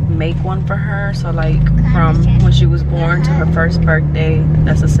 make one for her. So like from when she was born to her first birthday,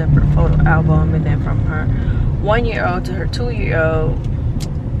 that's a separate photo album, and then from her 1-year-old to her 2-year-old,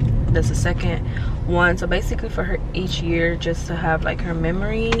 that's a second one. So basically for her each year, just to have like her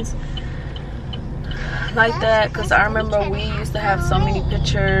memories. like that, because I remember we used to have so many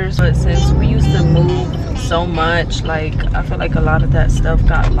pictures, but since we used to move so much, like I feel like a lot of that stuff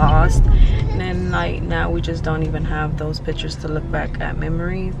got lost, and then like now we just don't even have those pictures to look back at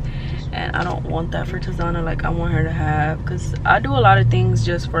memories. And I don't want that for Tizana. Like I want her to have, because I do a lot of things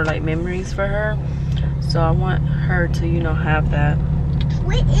just for like memories for her, so I want her to, you know, have that.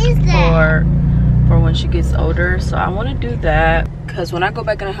 What is that? For when she gets older. So I want to do that, because when I go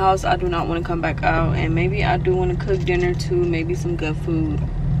back in the house, I do not want to come back out. And maybe I do want to cook dinner too, maybe some good food.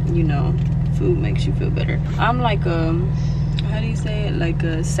 You know, food makes you feel better. I'm like how do you say it, like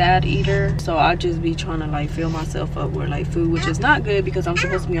a sad eater, so I just be trying to like fill myself up with like food, which is not good because I'm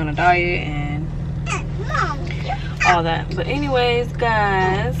supposed to be on a diet and all that. But anyways,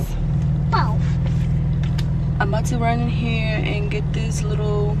 guys, I'm about to run in here and get this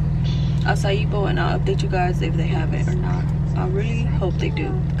little acai bowl, and I'll update you guys if they have it or not. I really hope they do,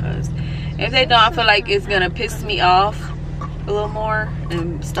 because if they don't, I feel like it's gonna piss me off a little more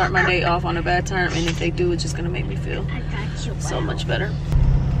and start my day off on a bad term. And if they do, it's just gonna make me feel so much better.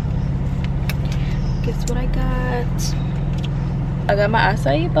 Guess what I got? I got my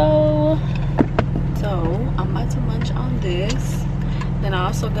acai bowl, so I'm about to munch on this. Then I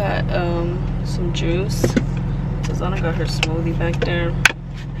also got some juice. Tizana got her smoothie back there.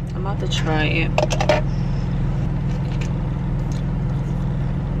 I'm about to try it.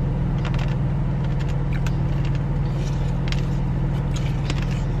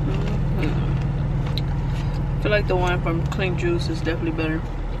 I feel like the one from Clean Juice is definitely better.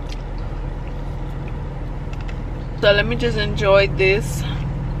 So let me just enjoy this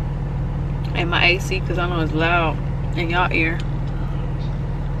and my AC, because I know it's loud in y'all ear.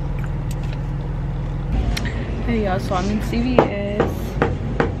 Hey y'all, so I'm in CVS.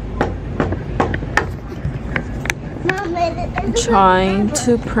 I'm trying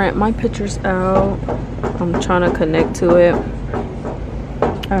to print my pictures out. I'm trying to connect to it.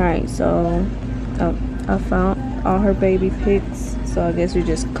 Alright, so I found all her baby pics, so I guess you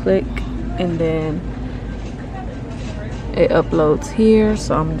just click and then it uploads here.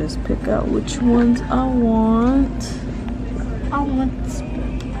 So I'm gonna just pick out which ones I want. I want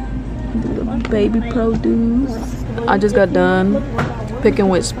the baby produce. I just got done picking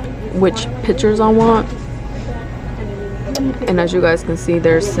which pictures I want, and as you guys can see,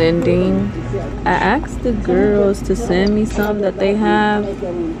 they're sending. I asked the girls to send me some that they have,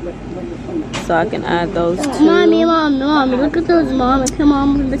 so I can add those too. Mommy, look at those, Mommy. Come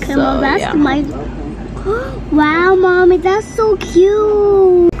on, look at my basket. Yeah. Wow, Mommy, that's so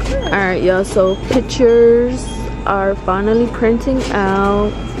cute. Alright, y'all, so pictures are finally printing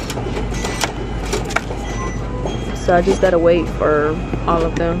out. So I just gotta wait for all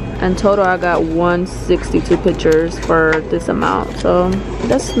of them. In total, I got 162 pictures for this amount. So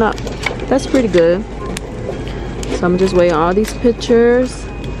that's pretty good. So I'm just waiting on all these pictures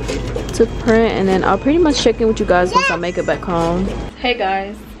to print, and then I'll pretty much check in with you guys once I make it back home. Hey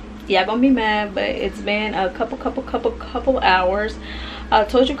guys, yeah, gonna be mad, but it's been a couple hours. I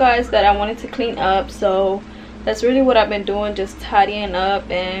told you guys that I wanted to clean up, so that's really what I've been doing, just tidying up.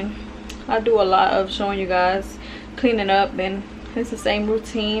 And I do a lot of showing you guys cleaning up, and it's the same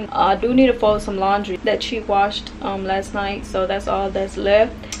routine. I do need to fold some laundry that she washed last night, so that's all that's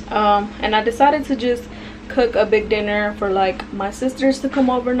left. And I decided to just cook a big dinner for like my sisters to come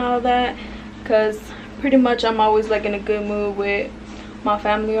over and all that, because pretty much I'm always like in a good mood with my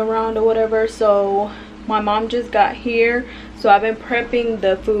family around or whatever. So my mom just got here, so I've been prepping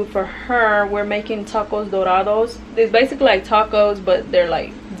the food for her. We're making tacos dorados. It's basically like tacos, but they're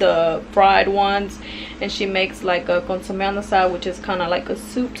like the fried ones, and she makes like a consomme on the side, which is kind of like a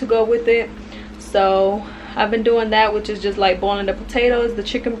soup to go with it. So I've been doing that, which is just like boiling the potatoes, the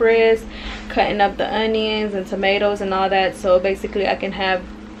chicken breasts, cutting up the onions and tomatoes and all that, so basically I can have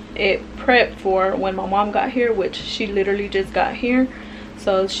it prepped for when my mom got here, which she literally just got here.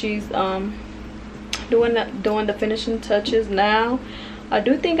 So she's doing the finishing touches now. I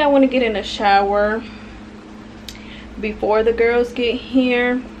do think I want to get in a shower before the girls get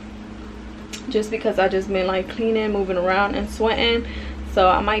here, just because I just been like cleaning, moving around and sweating. So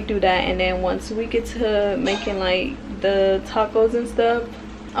I might do that, and then once we get to making like the tacos and stuff,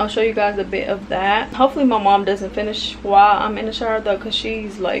 I'll show you guys a bit of that. Hopefully my mom doesn't finish while I'm in the shower though, because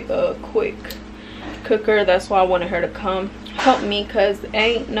she's like a quick cooker. That's why I wanted her to come help me, because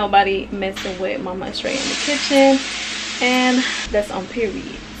ain't nobody messing with Mama Stray in the kitchen, and that's on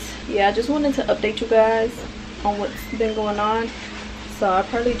period. Yeah, I just wanted to update you guys on what's been going on. So I'm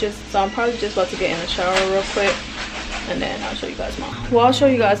probably just about to get in the shower real quick, and then I'll show you guys mom. Well, I'll show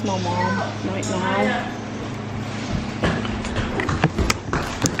you guys my mom right now.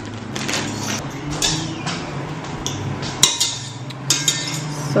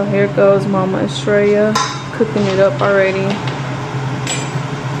 So here goes Mama Estrella cooking it up already.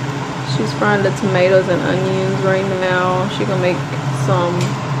 She's frying the tomatoes and onions right now. She's gonna make some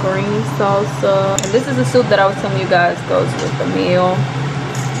green salsa. And this is the soup that I was telling you guys goes with the meal.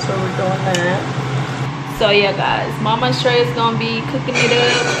 So we're doing that. So yeah guys, Mama Estrella is gonna be cooking it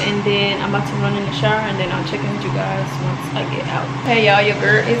up, and then I'm about to run in the shower, and then I'll check in with you guys once I get out. Hey y'all, your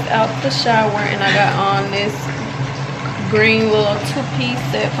girl is out the shower, and I got on this green little two-piece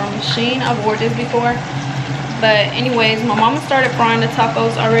set from Shein. I've worn this before. But anyways, my mama started frying the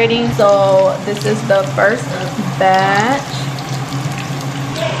tacos already. So this is the first batch.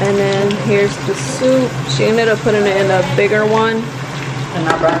 And then here's the soup. She ended up putting it in a bigger one. And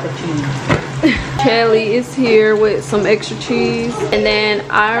I brought the cheese. Kelly is here with some extra cheese. And then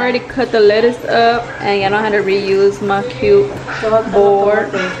I already cut the lettuce up. And y'all know how to reuse my cute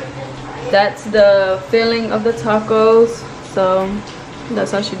board. That's the filling of the tacos. So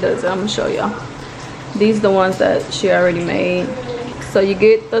that's how she does it. I'm gonna show y'all. These are the ones that she already made. So you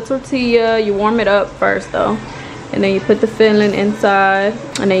get the tortilla, you warm it up first though, and then you put the filling inside,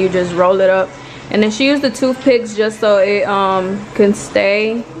 and then you just roll it up. And then she used the toothpicks just so it can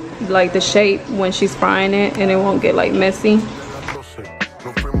stay like the shape when she's frying it, and it won't get like messy.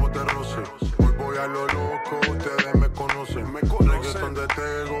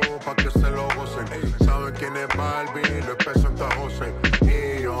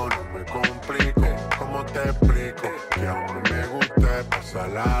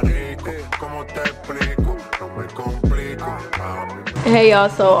 Hey y'all,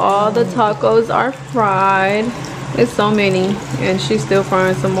 so all the tacos are fried. It's so many, and she's still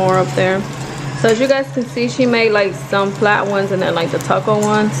frying some more up there. So as you guys can see, she made like some flat ones and then like the taco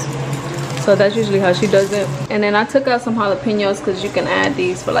ones. So that's usually how she does it. And then I took out some jalapenos because you can add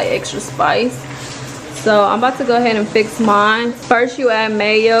these for like extra spice. So I'm about to go ahead and fix mine. First you add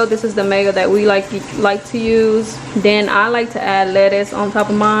mayo. This is the mayo that we like to use. Then I like to add lettuce on top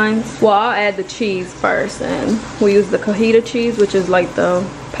of mine. Well, I'll add the cheese first, and we use the cajita cheese, which is like the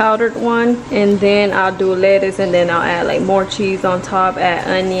powdered one. And then I'll do lettuce, and then I'll add like more cheese on top, add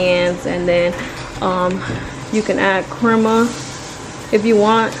onions, and then you can add crema if you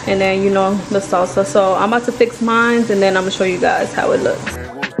want, and then you know the salsa. So I'm about to fix mine, and then I'm gonna show you guys how it looks.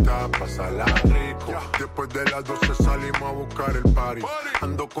 Después de las 12 salimos a buscar el party.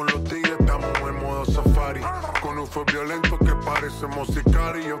 Ando con los tigres, estamos en modo safari. Con un fue violento que parecemos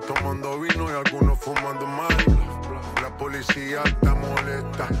sicarios. Tomando vino y algunos fumando mari. La policía está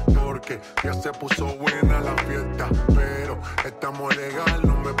molesta porque ya se puso buena la fiesta. Pero estamos legal,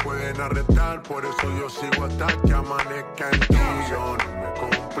 no me pueden arrestar. Por eso yo sigo hasta que amanezca en ti. Yo no me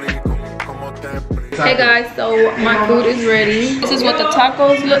complico, ¿cómo te explico? Hey guys, so my food is ready. This is what the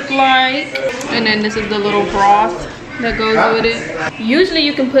tacos look like, and then this is the little broth that goes with it. Usually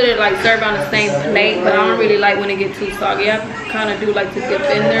you can put it like serve on the same plate, but I don't really like when it gets too soggy. I kind of do like to dip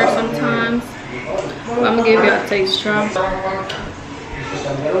in there sometimes. But I'm gonna give you a taste try.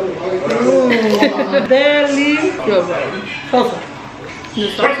 Delicioso. The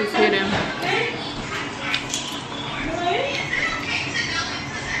sauce is hidden.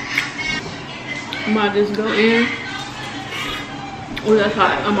 I might just go in. Oh, that's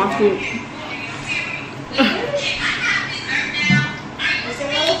hot on my food.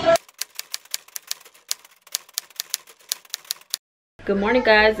 Good morning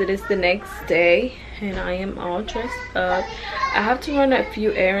guys, it is the next day and I am all dressed up. I have to run a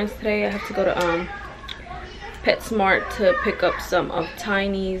few errands today. I have to go to PetSmart to pick up some of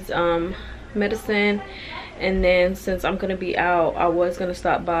Tiny's medicine. And then since I'm gonna be out, I was gonna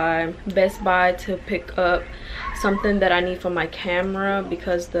stop by Best Buy to pick up something that I need for my camera,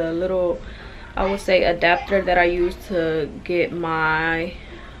 because the little, I would say, adapter that I use to get my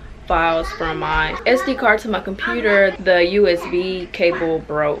files from my SD card to my computer, the USB cable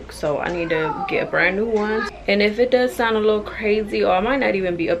broke, so I need to get a brand new one. And if it does sound a little crazy, or I might not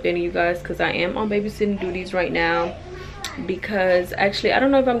even be updating you guys because I am on babysitting duties right now, because actually I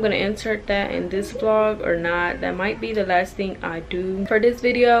don't know if I'm going to insert that in this vlog or not. That might be the last thing I do for this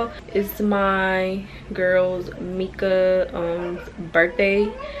video. It's my girl's Mika's birthday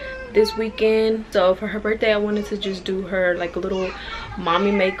this weekend, so for her birthday I wanted to just do her like a little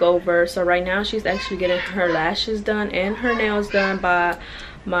mommy makeover. So right now she's actually getting her lashes done and her nails done by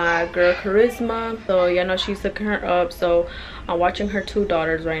my girl Charisma. So y'all know she's hooking her up. So I'm watching her two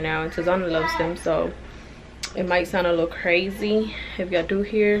daughters right now, and Tazana loves them, so it might sound a little crazy if y'all do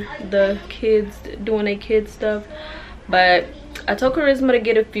hear the kids doing their kid stuff. But I told Charisma to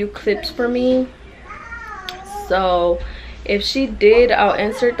get a few clips for me. So If she did, I'll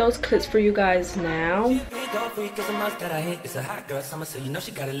insert those clips for you guys now.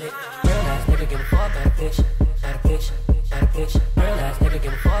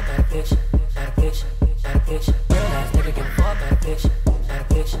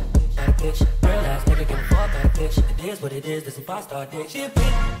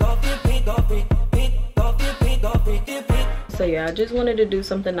 So yeah, I just wanted to do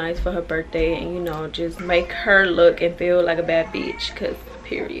something nice for her birthday and, you know, just make her look and feel like a bad bitch, cause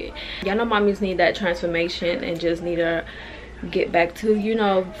period. Y'all know mommies need that transformation and just need to get back to, you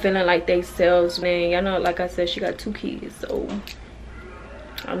know, feeling like they selves. And y'all know, like I said, she got 2 kids, so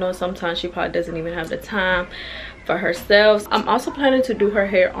I know sometimes she probably doesn't even have the time for herself. I'm also planning to do her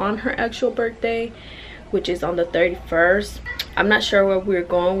hair on her actual birthday, which is on the 31st. I'm not sure where we're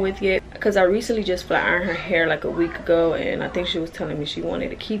going with yet, because I recently just flat ironed her hair like a week ago, and I think she was telling me she wanted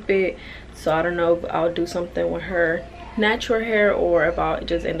to keep it. So I don't know if I'll do something with her natural hair or if I'll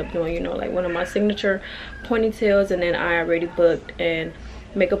just end up doing, you know, like one of my signature ponytails. And then I already booked an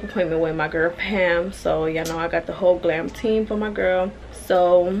makeup appointment with my girl Pam, so y'all know I got the whole glam team for my girl.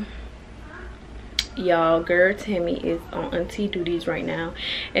 So y'all, girl Tammy is on auntie duties right now.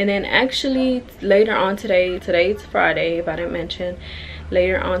 And then actually later on today's Friday, if I didn't mention,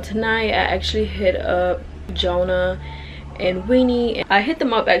 later on tonight I actually hit up Jonah and Winnie. I hit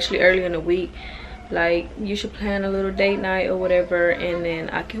them up actually early in the week, like, you should plan a little date night or whatever, and then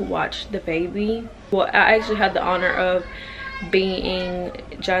I can watch the baby. Well, I actually had the honor of being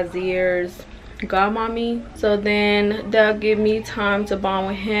Jazir's godmommy, so then they'll give me time to bond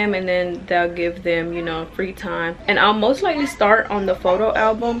with him, and then they'll give them, you know, free time. And I'll most likely start on the photo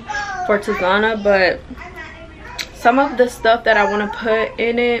album for Tizana, but some of the stuff that I want to put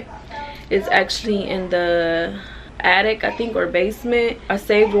in it is actually in the attic, I think, or basement. I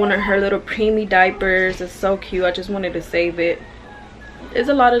saved one of her little preemie diapers. It's so cute. I just wanted to save it. There's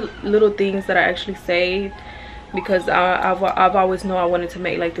a lot of little things that I actually saved because I've always known I wanted to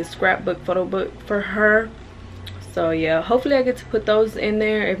make like this scrapbook photo book for her. So yeah, hopefully I get to put those in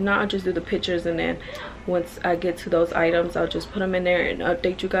there. If not, I'll just do the pictures, and then once I get to those items, I'll just put them in there and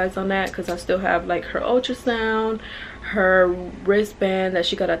update you guys on that, because I still have like her ultrasound, her wristband that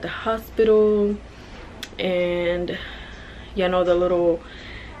she got at the hospital, and you know, the little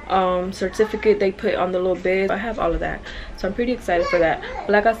certificate they put on the little bed. I have all of that, so I'm pretty excited for that.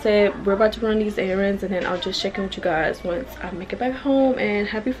 But like I said, we're about to run these errands, and then I'll just check in with you guys once I make it back home. And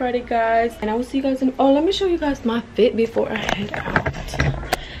happy Friday, guys, and I will see you guys in let me show you guys my fit before I head out.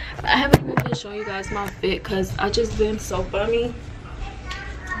 I haven't even been showing you guys my fit because I just been so bummy,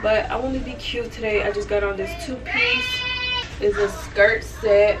 but I want to be cute today. I just got on this 2-piece. It's a skirt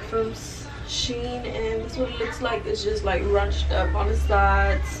set from Shein, and this is what it looks like. It's just like runched up on the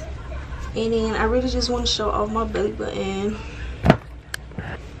sides, and then I really just want to show off my belly button.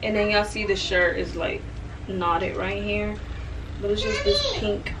 And then y'all see the shirt is like knotted right here, but it's just this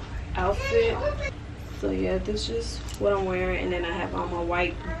pink outfit. So yeah, this is just what I'm wearing, and then I have on my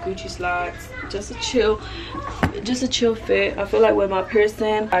white Gucci slides. Just a chill fit. I feel like with my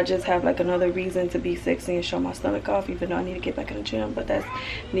piercing, I just have like another reason to be sexy and show my stomach off, even though I need to get back in the gym, but that's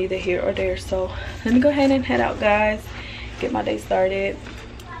neither here or there. So let me go ahead and head out, guys, get my day started.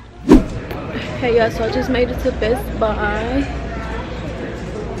 Hey y'all, so I just made it to Best Buy.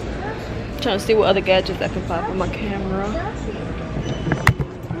 Trying to see what other gadgets I can find for my camera.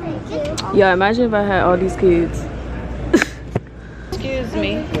 Yeah, imagine if I had all these kids. Excuse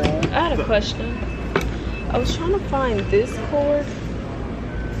me, I had a question. I was trying to find this cord.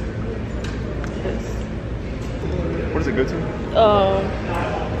 What does it go to?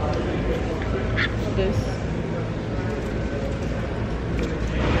 This.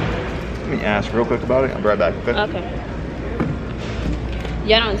 Let me ask real quick about it. I'll be right back, okay? Okay.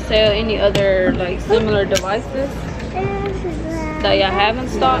 Y'all don't sell any other like similar devices that y'all have in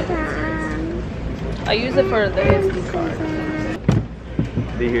stock? I use it for the SD card.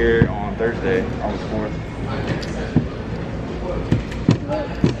 Be here on Thursday, August 4th.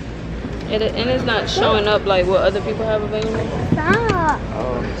 And it's not showing up like what other people have available. Stop.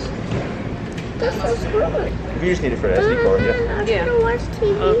 This is good. You just need it for the SD card, yeah? Yeah. To watch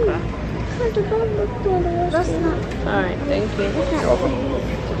TV. Okay. Alright, thank you. You're welcome.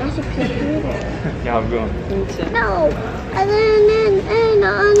 That's a computer. Yeah, how's it going? Me too. No. And then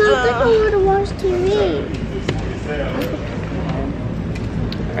I'm not going to watch TV.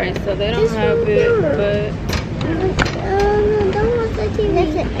 Alright, so they don't have it, but Don't watch the TV.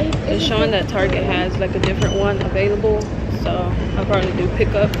 it's showing that Target has like a different one available, so I'll probably do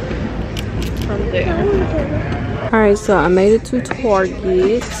pickup from there. Alright, so I made it to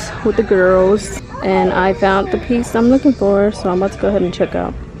Target with the girls. And I found the piece I'm looking for, so I'm about to go ahead and check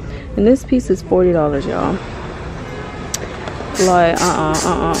out. And this piece is $40, y'all. Like,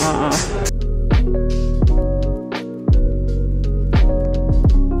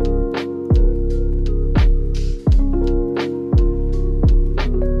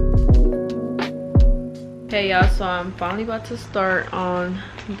 Hey y'all, so I'm finally about to start on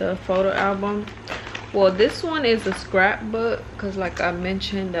the photo album. Well, this one is a scrapbook because like I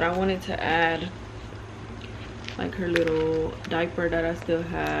mentioned that I wanted to add like her little diaper that I still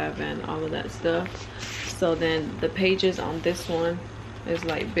have and all of that stuff. So then the pages on this one is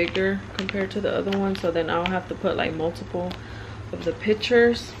like bigger compared to the other one, so then I'll have to put like multiple of the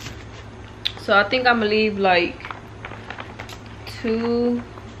pictures. So I think I'm gonna leave like 2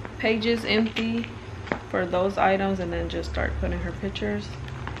 pages empty for those items and then just start putting her pictures.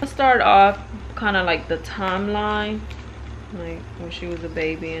 I'll start off kind of like the timeline, like when she was a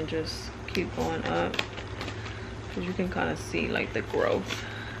baby, and just keep going up because you can kind of see like the growth.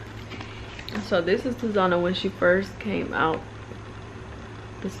 So this is Susanna when she first came out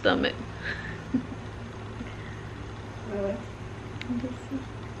the stomach. Really?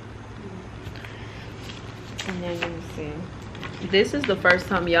 And then let me see. This is the first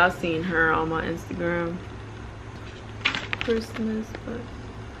time y'all seen her on my Instagram. Christmas, but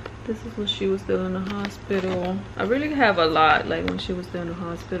this is when she was still in the hospital. I really have a lot like when she was still in the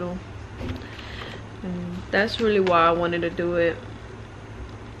hospital, and that's really why I wanted to do it,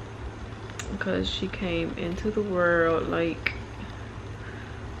 because she came into the world like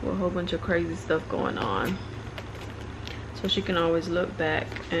with a whole bunch of crazy stuff going on, so she can always look back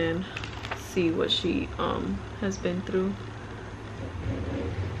and see what she has been through.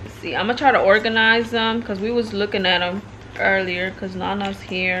 See, I'm gonna try to organize them because we was looking at them earlier because Nana's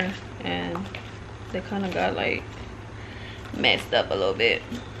here and they kind of got like messed up a little bit.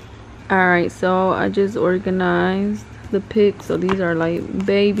 All right, so I just organized the pics. So these are like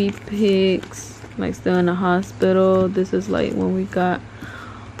baby pics, like still in the hospital. This is like when we got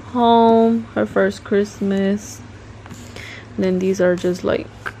home, her first Christmas. And then these are just like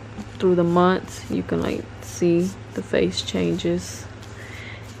through the months. You can like see the face changes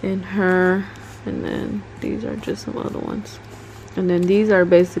in her. And then these are just some other ones. And then these are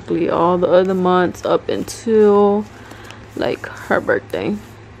basically all the other months up until like her birthday.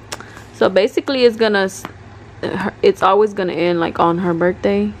 So basically it's always gonna end like on her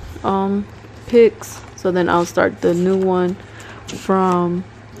birthday pics. So then I'll start the new one from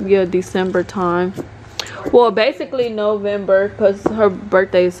December time. Well, basically November, because her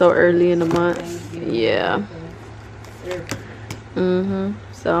birthday is so early in the month. Yeah.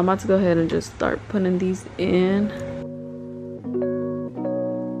 So I'm about to go ahead and just start putting these in.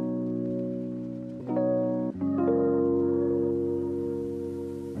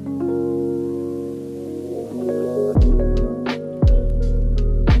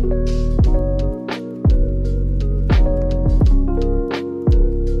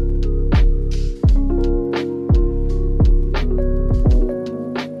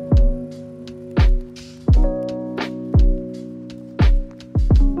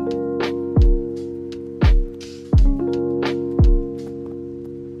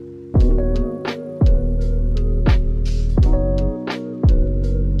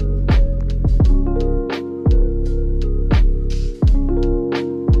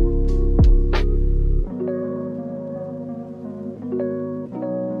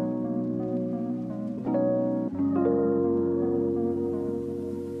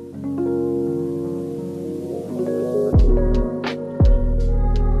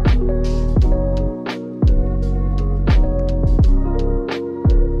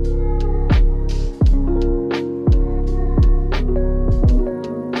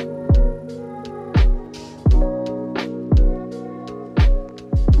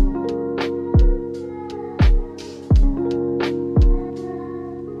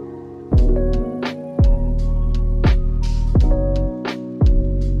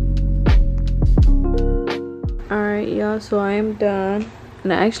 So I am done,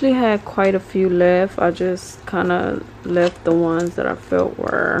 and I actually had quite a few left. I just kind of left the ones that I felt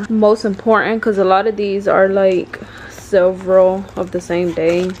were most important, because a lot of these are like several of the same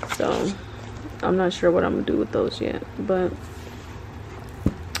day, so I'm not sure what I'm gonna do with those yet. But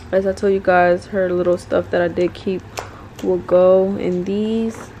as I told you guys, her little stuff that I did keep will go in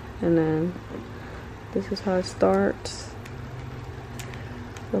these, and then this is how it starts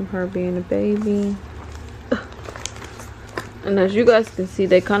from her being a baby. And as you guys can see,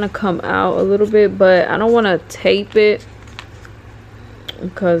 they kind of come out a little bit, but I don't want to tape it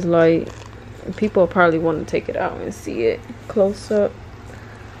because like people probably want to take it out and see it close up.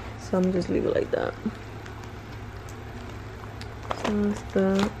 So I'm just leave it like that.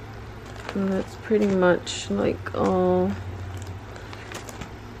 So that's pretty much like all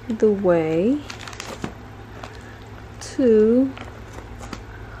the way to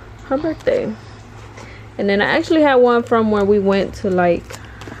her birthday. And then I actually had one from where we went to like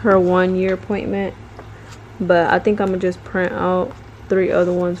her 1-year appointment, but I think I'm gonna just print out 3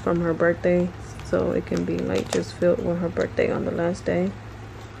 other ones from her birthday so it can be like just filled with her birthday on the last day.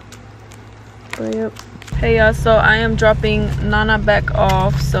 But yep. Hey y'all, so I am dropping Nana back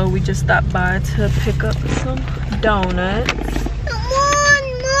off, so we just stopped by to pick up some donuts.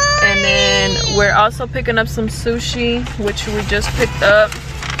 And then we're also picking up some sushi, which we just picked up.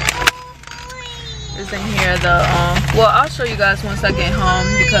 Is in here. The well, I'll show you guys once I get home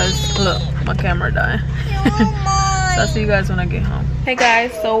because look, my camera died. So I'll see you guys when I get home. Hey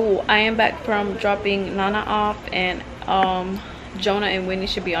guys, so I am back from dropping Nana off, and Jonah and Whitney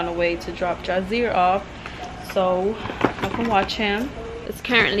should be on the way to drop Jazir off, so I can watch him. It's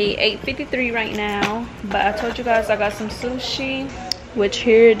currently 8:53 right now, but I told you guys I got some sushi, which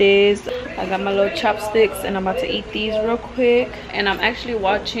here it is. I got my little chopsticks and I'm about to eat these real quick. And I'm actually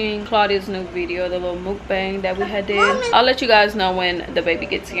watching Claudia's new video, the little mukbang that we had did. I'll let you guys know when the baby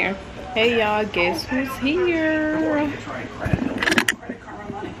gets here. Hey y'all, guess who's here?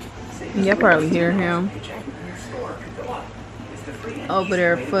 Y'all probably hear him over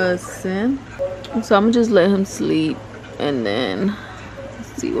there fussing. So I'm gonna just let him sleep and then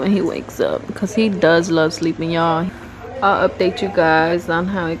see when he wakes up, because he does love sleeping, y'all. I'll update you guys on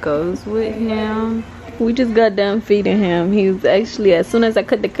how it goes with him. We just got done feeding him. He was actually, as soon as I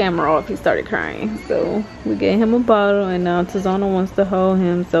cut the camera off, he started crying. So we gave him a bottle, and now Tizana wants to hold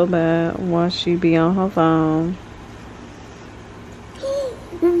him so bad while she be on her phone.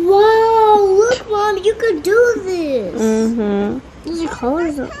 Wow, look, Mom, you could do this. These are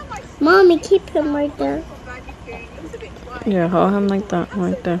colors. Mommy, keep him right there. Yeah, hold him like that,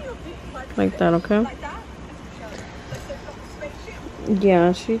 right there. Like that, okay?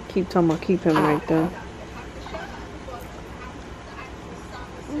 Yeah, she keep talking about keep him right there.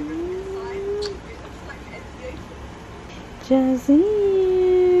 Jazir,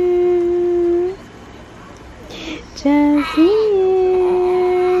 Jazir.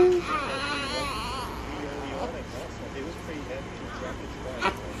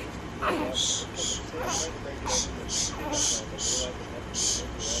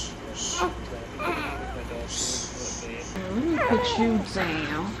 Put you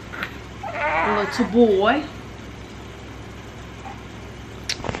down, little boy.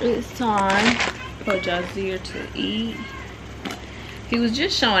 It's time for Jazir to eat. He was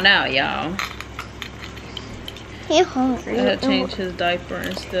just showing out, y'all. He's hungry. I had to change his diaper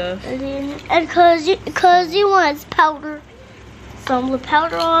and stuff. And cause he wants powder. Some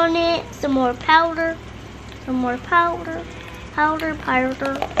powder on it, some more powder, some more powder, powder.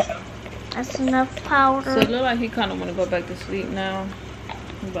 That's enough powder. So it looks like he kind of want to go back to sleep now,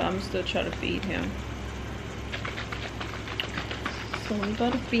 but I'm still trying to feed him. So we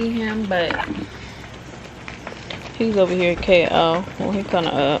gotta feed him, but he's over here KO. Well, he kind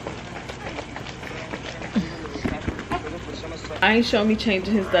of up. I ain't showing me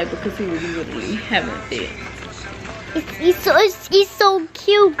changing his diaper because he was literally having a fit. He's so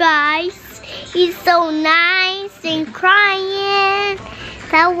cute, guys. He's so nice and crying.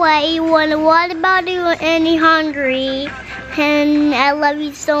 That way, what about you? And he's hungry. And I love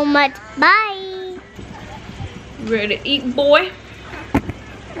you so much. Bye. Ready to eat, boy?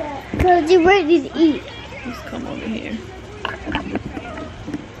 Cause you're ready to eat. Let's come over here.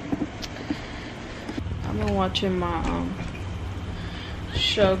 I've been watching my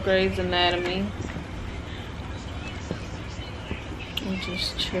show Grey's Anatomy. I'm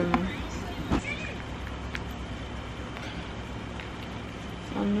just chilling.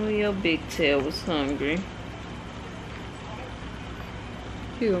 I knew your big tail was hungry.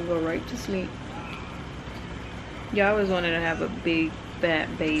 He gonna go right to sleep. Y'all always wanted to have a big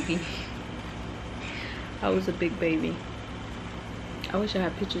fat baby. I was a big baby. I wish I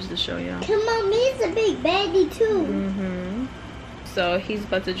had pictures to show y'all. Come on, me's a big baby too. So he's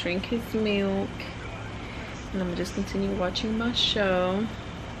about to drink his milk, and I'm gonna just continue watching my show.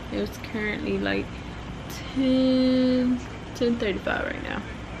 It's currently like 10:35 right now.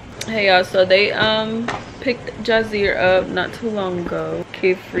 Hey y'all, so they picked Jazir up not too long ago,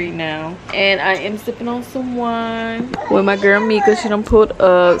 kid free now, and I am sipping on some wine with my girl Mika. She done pulled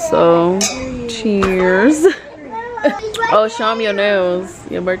up, so cheers. Oh, show me your nails,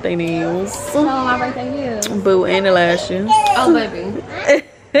 your birthday nails. Oh, my birthday nails. Boo, and the lashes. Oh, baby.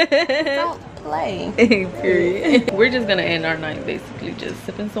 play. Period. We're just gonna end our night basically just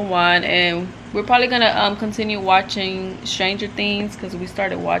sipping some wine, and we're probably gonna continue watching Stranger Things because we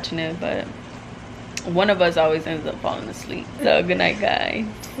started watching it, but one of us always ends up falling asleep. So good night, guys.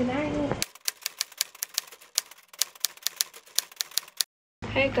 Good night.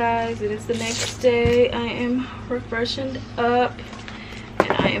 Hey guys, it is the next day. I am refreshed up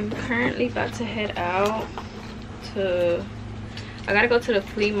and I am currently about to head out to, I gotta go to the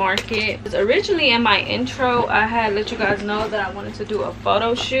flea market. Originally in my intro I had let you guys know that I wanted to do a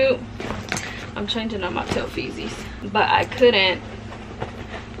photo shoot. I'm changing up my tail feezies, but I couldn't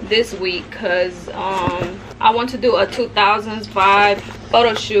this week because I want to do a 2000s vibe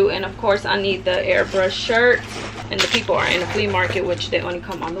photo shoot, and of course I need the airbrush shirt, and the people are in the flea market, which they only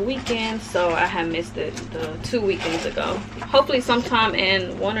come on the weekends, so I had missed it the 2 weekends ago. Hopefully sometime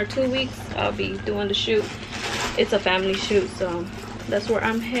in 1 or 2 weeks I'll be doing the shoot. It's a family shoot, so that's where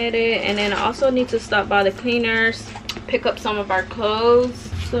I'm headed. And then I also need to stop by the cleaners, pick up some of our clothes.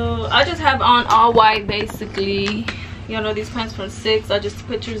 So I just have on all white basically. You know, these pants from 6, I just put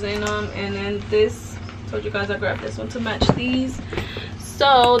pictures in them, and then this, told you guys I grabbed this one to match these.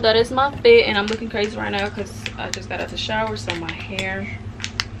 So that is my fit, and I'm looking crazy right now because I just got out the shower, so my hair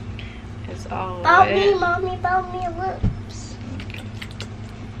is all wet. Mommy, bow me lips.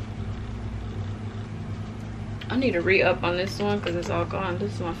 I need to re-up on this one because it's all gone.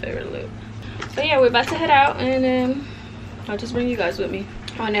 This is my favorite lip. So yeah, we're about to head out, and then I'll just bring you guys with me.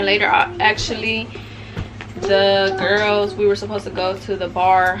 Oh, and then later, actually, the girls, we were supposed to go to the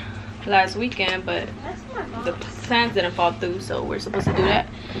bar last weekend, but the plans didn't fall through, so we're supposed to do that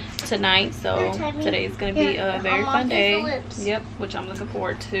tonight. So today is going to be a very fun day. Yep, which I'm looking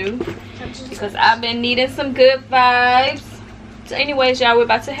forward to because I've been needing some good vibes. So anyways, y'all, we're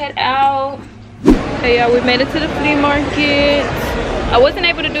about to head out. Hey y'all, we made it to the flea market. I wasn't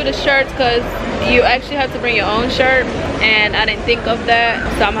able to do the shirts because you actually have to bring your own shirt, and I didn't think of that,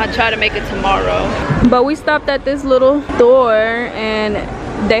 so I'm gonna try to make it tomorrow. But we stopped at this little store and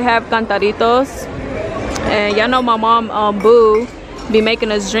they have cantaritos, and y'all know my mom Boo be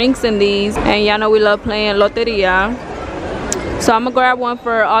making us drinks in these, and y'all know we love playing loteria, so I'm gonna grab one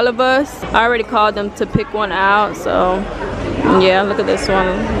for all of us. I already called them to pick one out, so yeah, look at this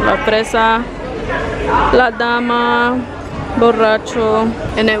one, la fresa, la dama, borracho.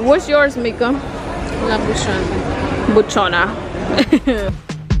 And then what's yours, Mika? La buchona. Buchona.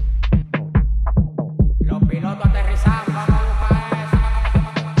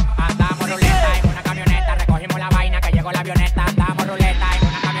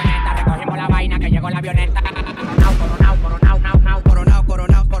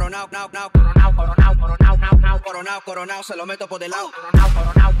 Coronao, se lo meto por del lado.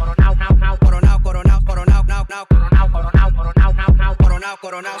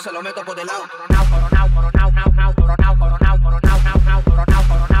 Coronao, se lo meto por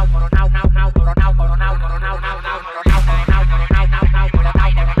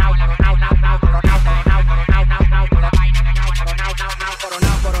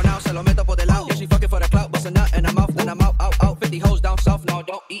del lado. Yeah, she fucking for the clout, bust a nut in her mouth, then I'm out. 50 hoes down south, no,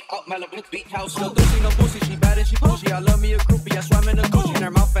 don't eat out, Malibu beach house. No doozy, no pussy, she bad and she pushy. I love me a groupie, I swam in a Gucci. In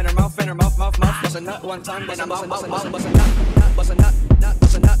her mouth, bust a nut one time, then I'm out, bust a nut, bust a nut, bust a nut,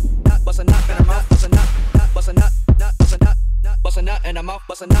 bust a nut, bust a nut in her mouth, bust a nut, bust a nut, bust a nut, bust a nut in her mouth,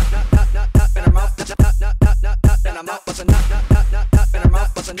 bust a nut, in her mouth, nut in her mouth, bust a nut, in her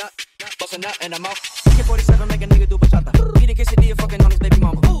mouth, bust a nut in her mouth. AK-47 make a nigga do bachata. Eating quesadilla, fucking on his baby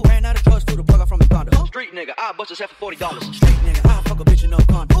mama. Ran out of drugs, threw the plug out from his condo. Street nigga, I bust his head for $40. Street nigga, I fuck a bitch in no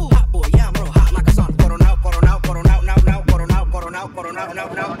condo. Hot boy, yeah, I'm real hot like a sauna.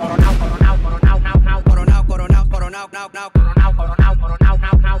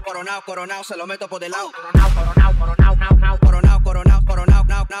 Coronao, se lo meto por del lado.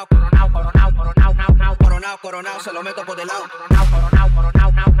 Coronao, se lo meto por del lado.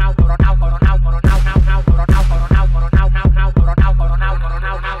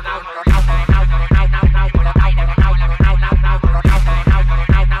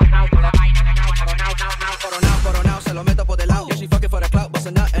 Yeah, she fucking for the clout, bust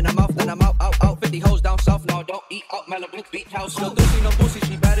a nut in her mouth, then I'm out. 50 hoes down south, no, don't eat out, Malibu beach house. No doozy, no pussy,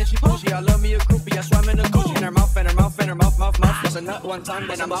 she bad and she pushy. I love me a groupie, I swam in a Gucci. In her mouth, bust a nut one time,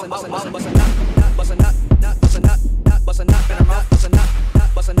 then I'm out, bust a nut, bust a nut, bust a nut, bust a nut, bust a nut in her mouth, bust a nut,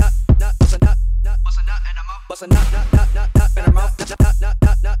 bust a nut, bust a nut, bust a nut in her mouth, bust a nut in her mouth,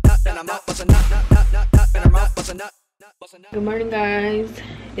 then I'm out, bust a nut in her mouth, bust a nut. Good morning, guys.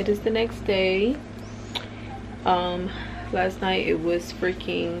 It is the next day. last night. It was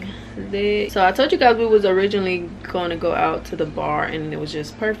freaking lit. So I told you guys we was originally going to go out to the bar, and it was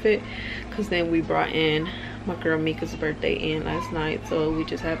just perfect because then we brought in my girl Mika's birthday in last night, so we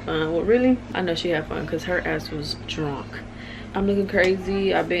just had fun. Well, really, I know she had fun because her ass was drunk. I'm looking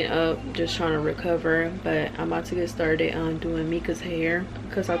crazy. I've been up just trying to recover, but I'm about to get started on doing Mika's hair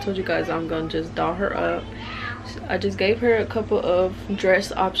because I told you guys I'm gonna just doll her up. I just gave her a couple of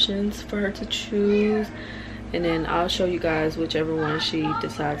dress options for her to choose, and then I'll show you guys whichever one she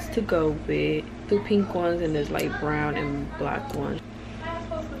decides to go with. The pink ones and there's like brown and black ones.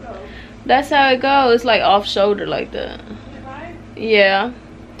 That's how it goes. It's like off shoulder like that. Yeah.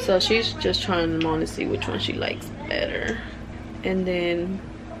 So she's just trying them on to see which one she likes better. And then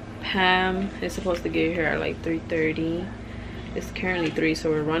Pam is supposed to get here at like 3:30. It's currently 3, so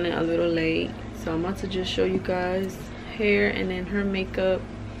we're running a little late. So I'm about to just show you guys hair and then her makeup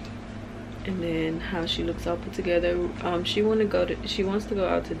and then how she looks all put together. She wants to go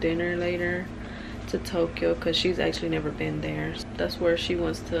out to dinner later to Tokyo because she's actually never been there. That's where she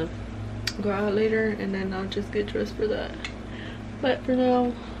wants to go out later, and then I'll just get dressed for that. But for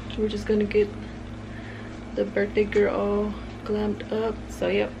now, we're just gonna get the birthday girl all glammed up. So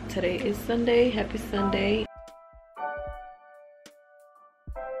yep, today is Sunday. Happy Sunday.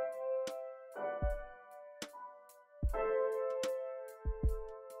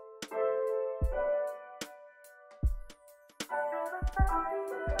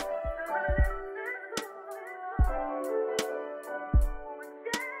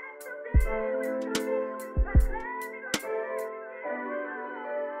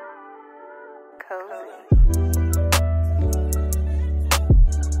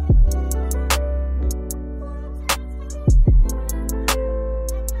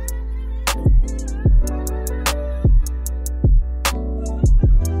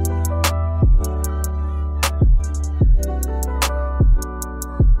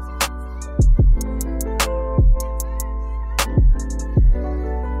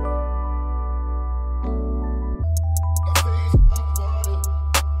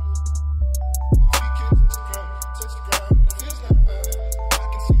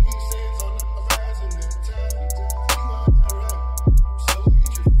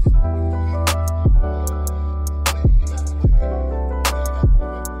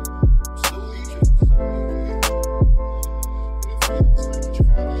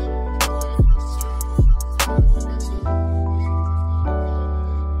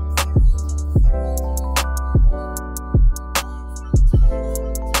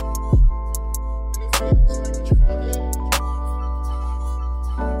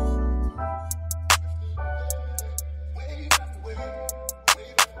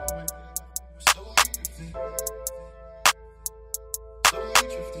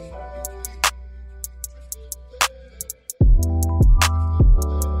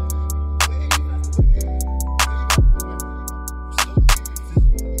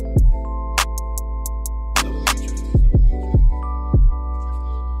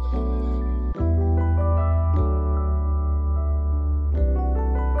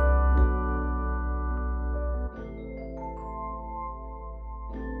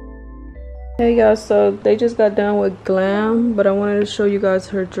 Hey guys, so they just got done with glam, but I wanted to show you guys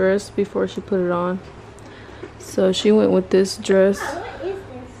her dress before she put it on. So she went with this dress.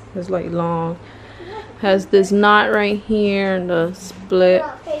 It's like long, has this knot right here and the split.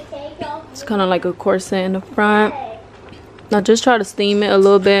 It's kind of like a corset in the front. Now just try to steam it a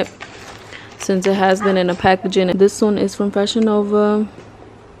little bit since it has been in the packaging. This one is from Fashion Nova,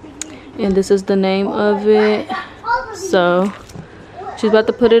 and this is the name of it. So she's about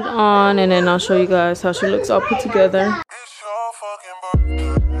to put it on, and then I'll show you guys how she looks all put together.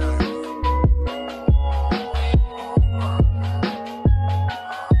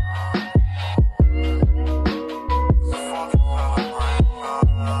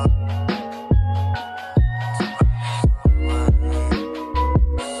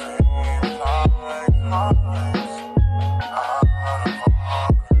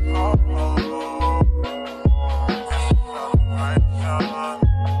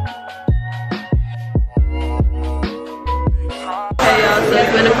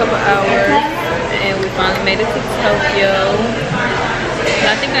 Made it to Tokyo.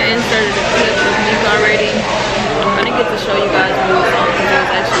 I think I inserted a clip with Mika already. I didn't get to show you guys what it was on because it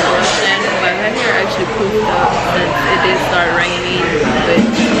was actually Russian, but her hair actually poofed up since it did start raining. But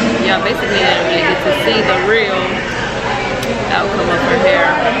y'all basically didn't really get to see the real outcome of her hair.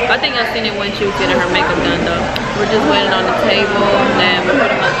 I think I've seen it when she was getting her makeup done though. We're just waiting on the table, and we're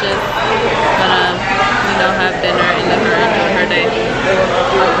pretty much just gonna, you know, have dinner and let her enjoy her day.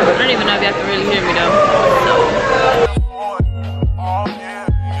 I don't even know if y'all can really hear me though. So.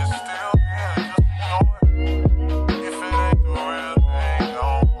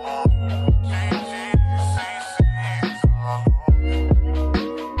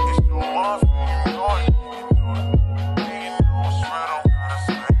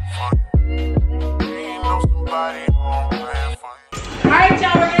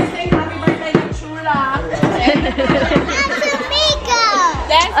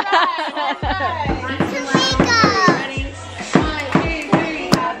 That's right.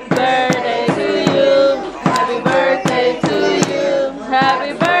 Birthday to you. Happy birthday to you.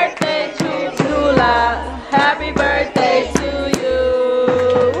 Happy birthday to Lula. Happy birthday to you.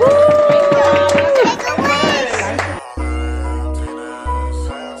 Woo!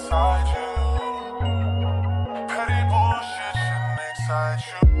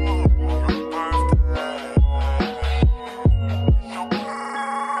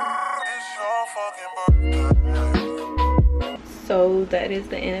 So that is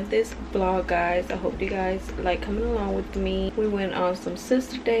the end of this vlog, guys. I hope you guys like coming along with me. We went on some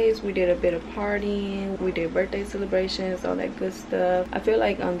sister days, we did a bit of partying, we did birthday celebrations, all that good stuff. I feel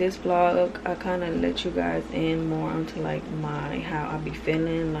like on this vlog I kind of let you guys in more onto like how I be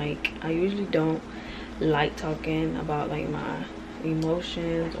feeling. Like I usually don't like talking about like my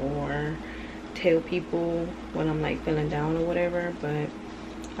emotions or tell people when I'm like feeling down or whatever, but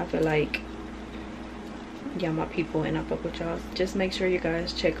I feel like y'all my people and I fuck with y'all. Just make sure you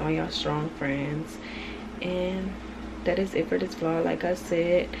guys check on y'all strong friends. And that is it for this vlog. Like I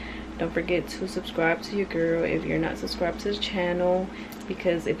said, don't forget to subscribe to your girl if you're not subscribed to the channel,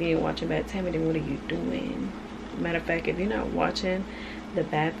 because if you ain't watching Bad Tammy, then what are you doing? Matter of fact, if you're not watching the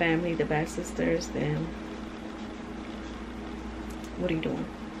Bad Family, the Bad Sisters, then what are you doing?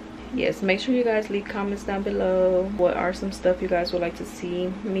 Yes, make sure you guys leave comments down below. What are some stuff you guys would like to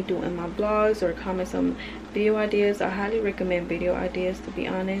see me do in my vlogs, or comment some video ideas. I highly recommend video ideas, to be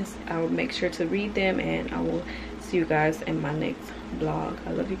honest. I will make sure to read them, and I will see you guys in my next vlog.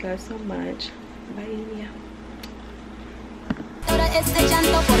 I love you guys so much. Bye.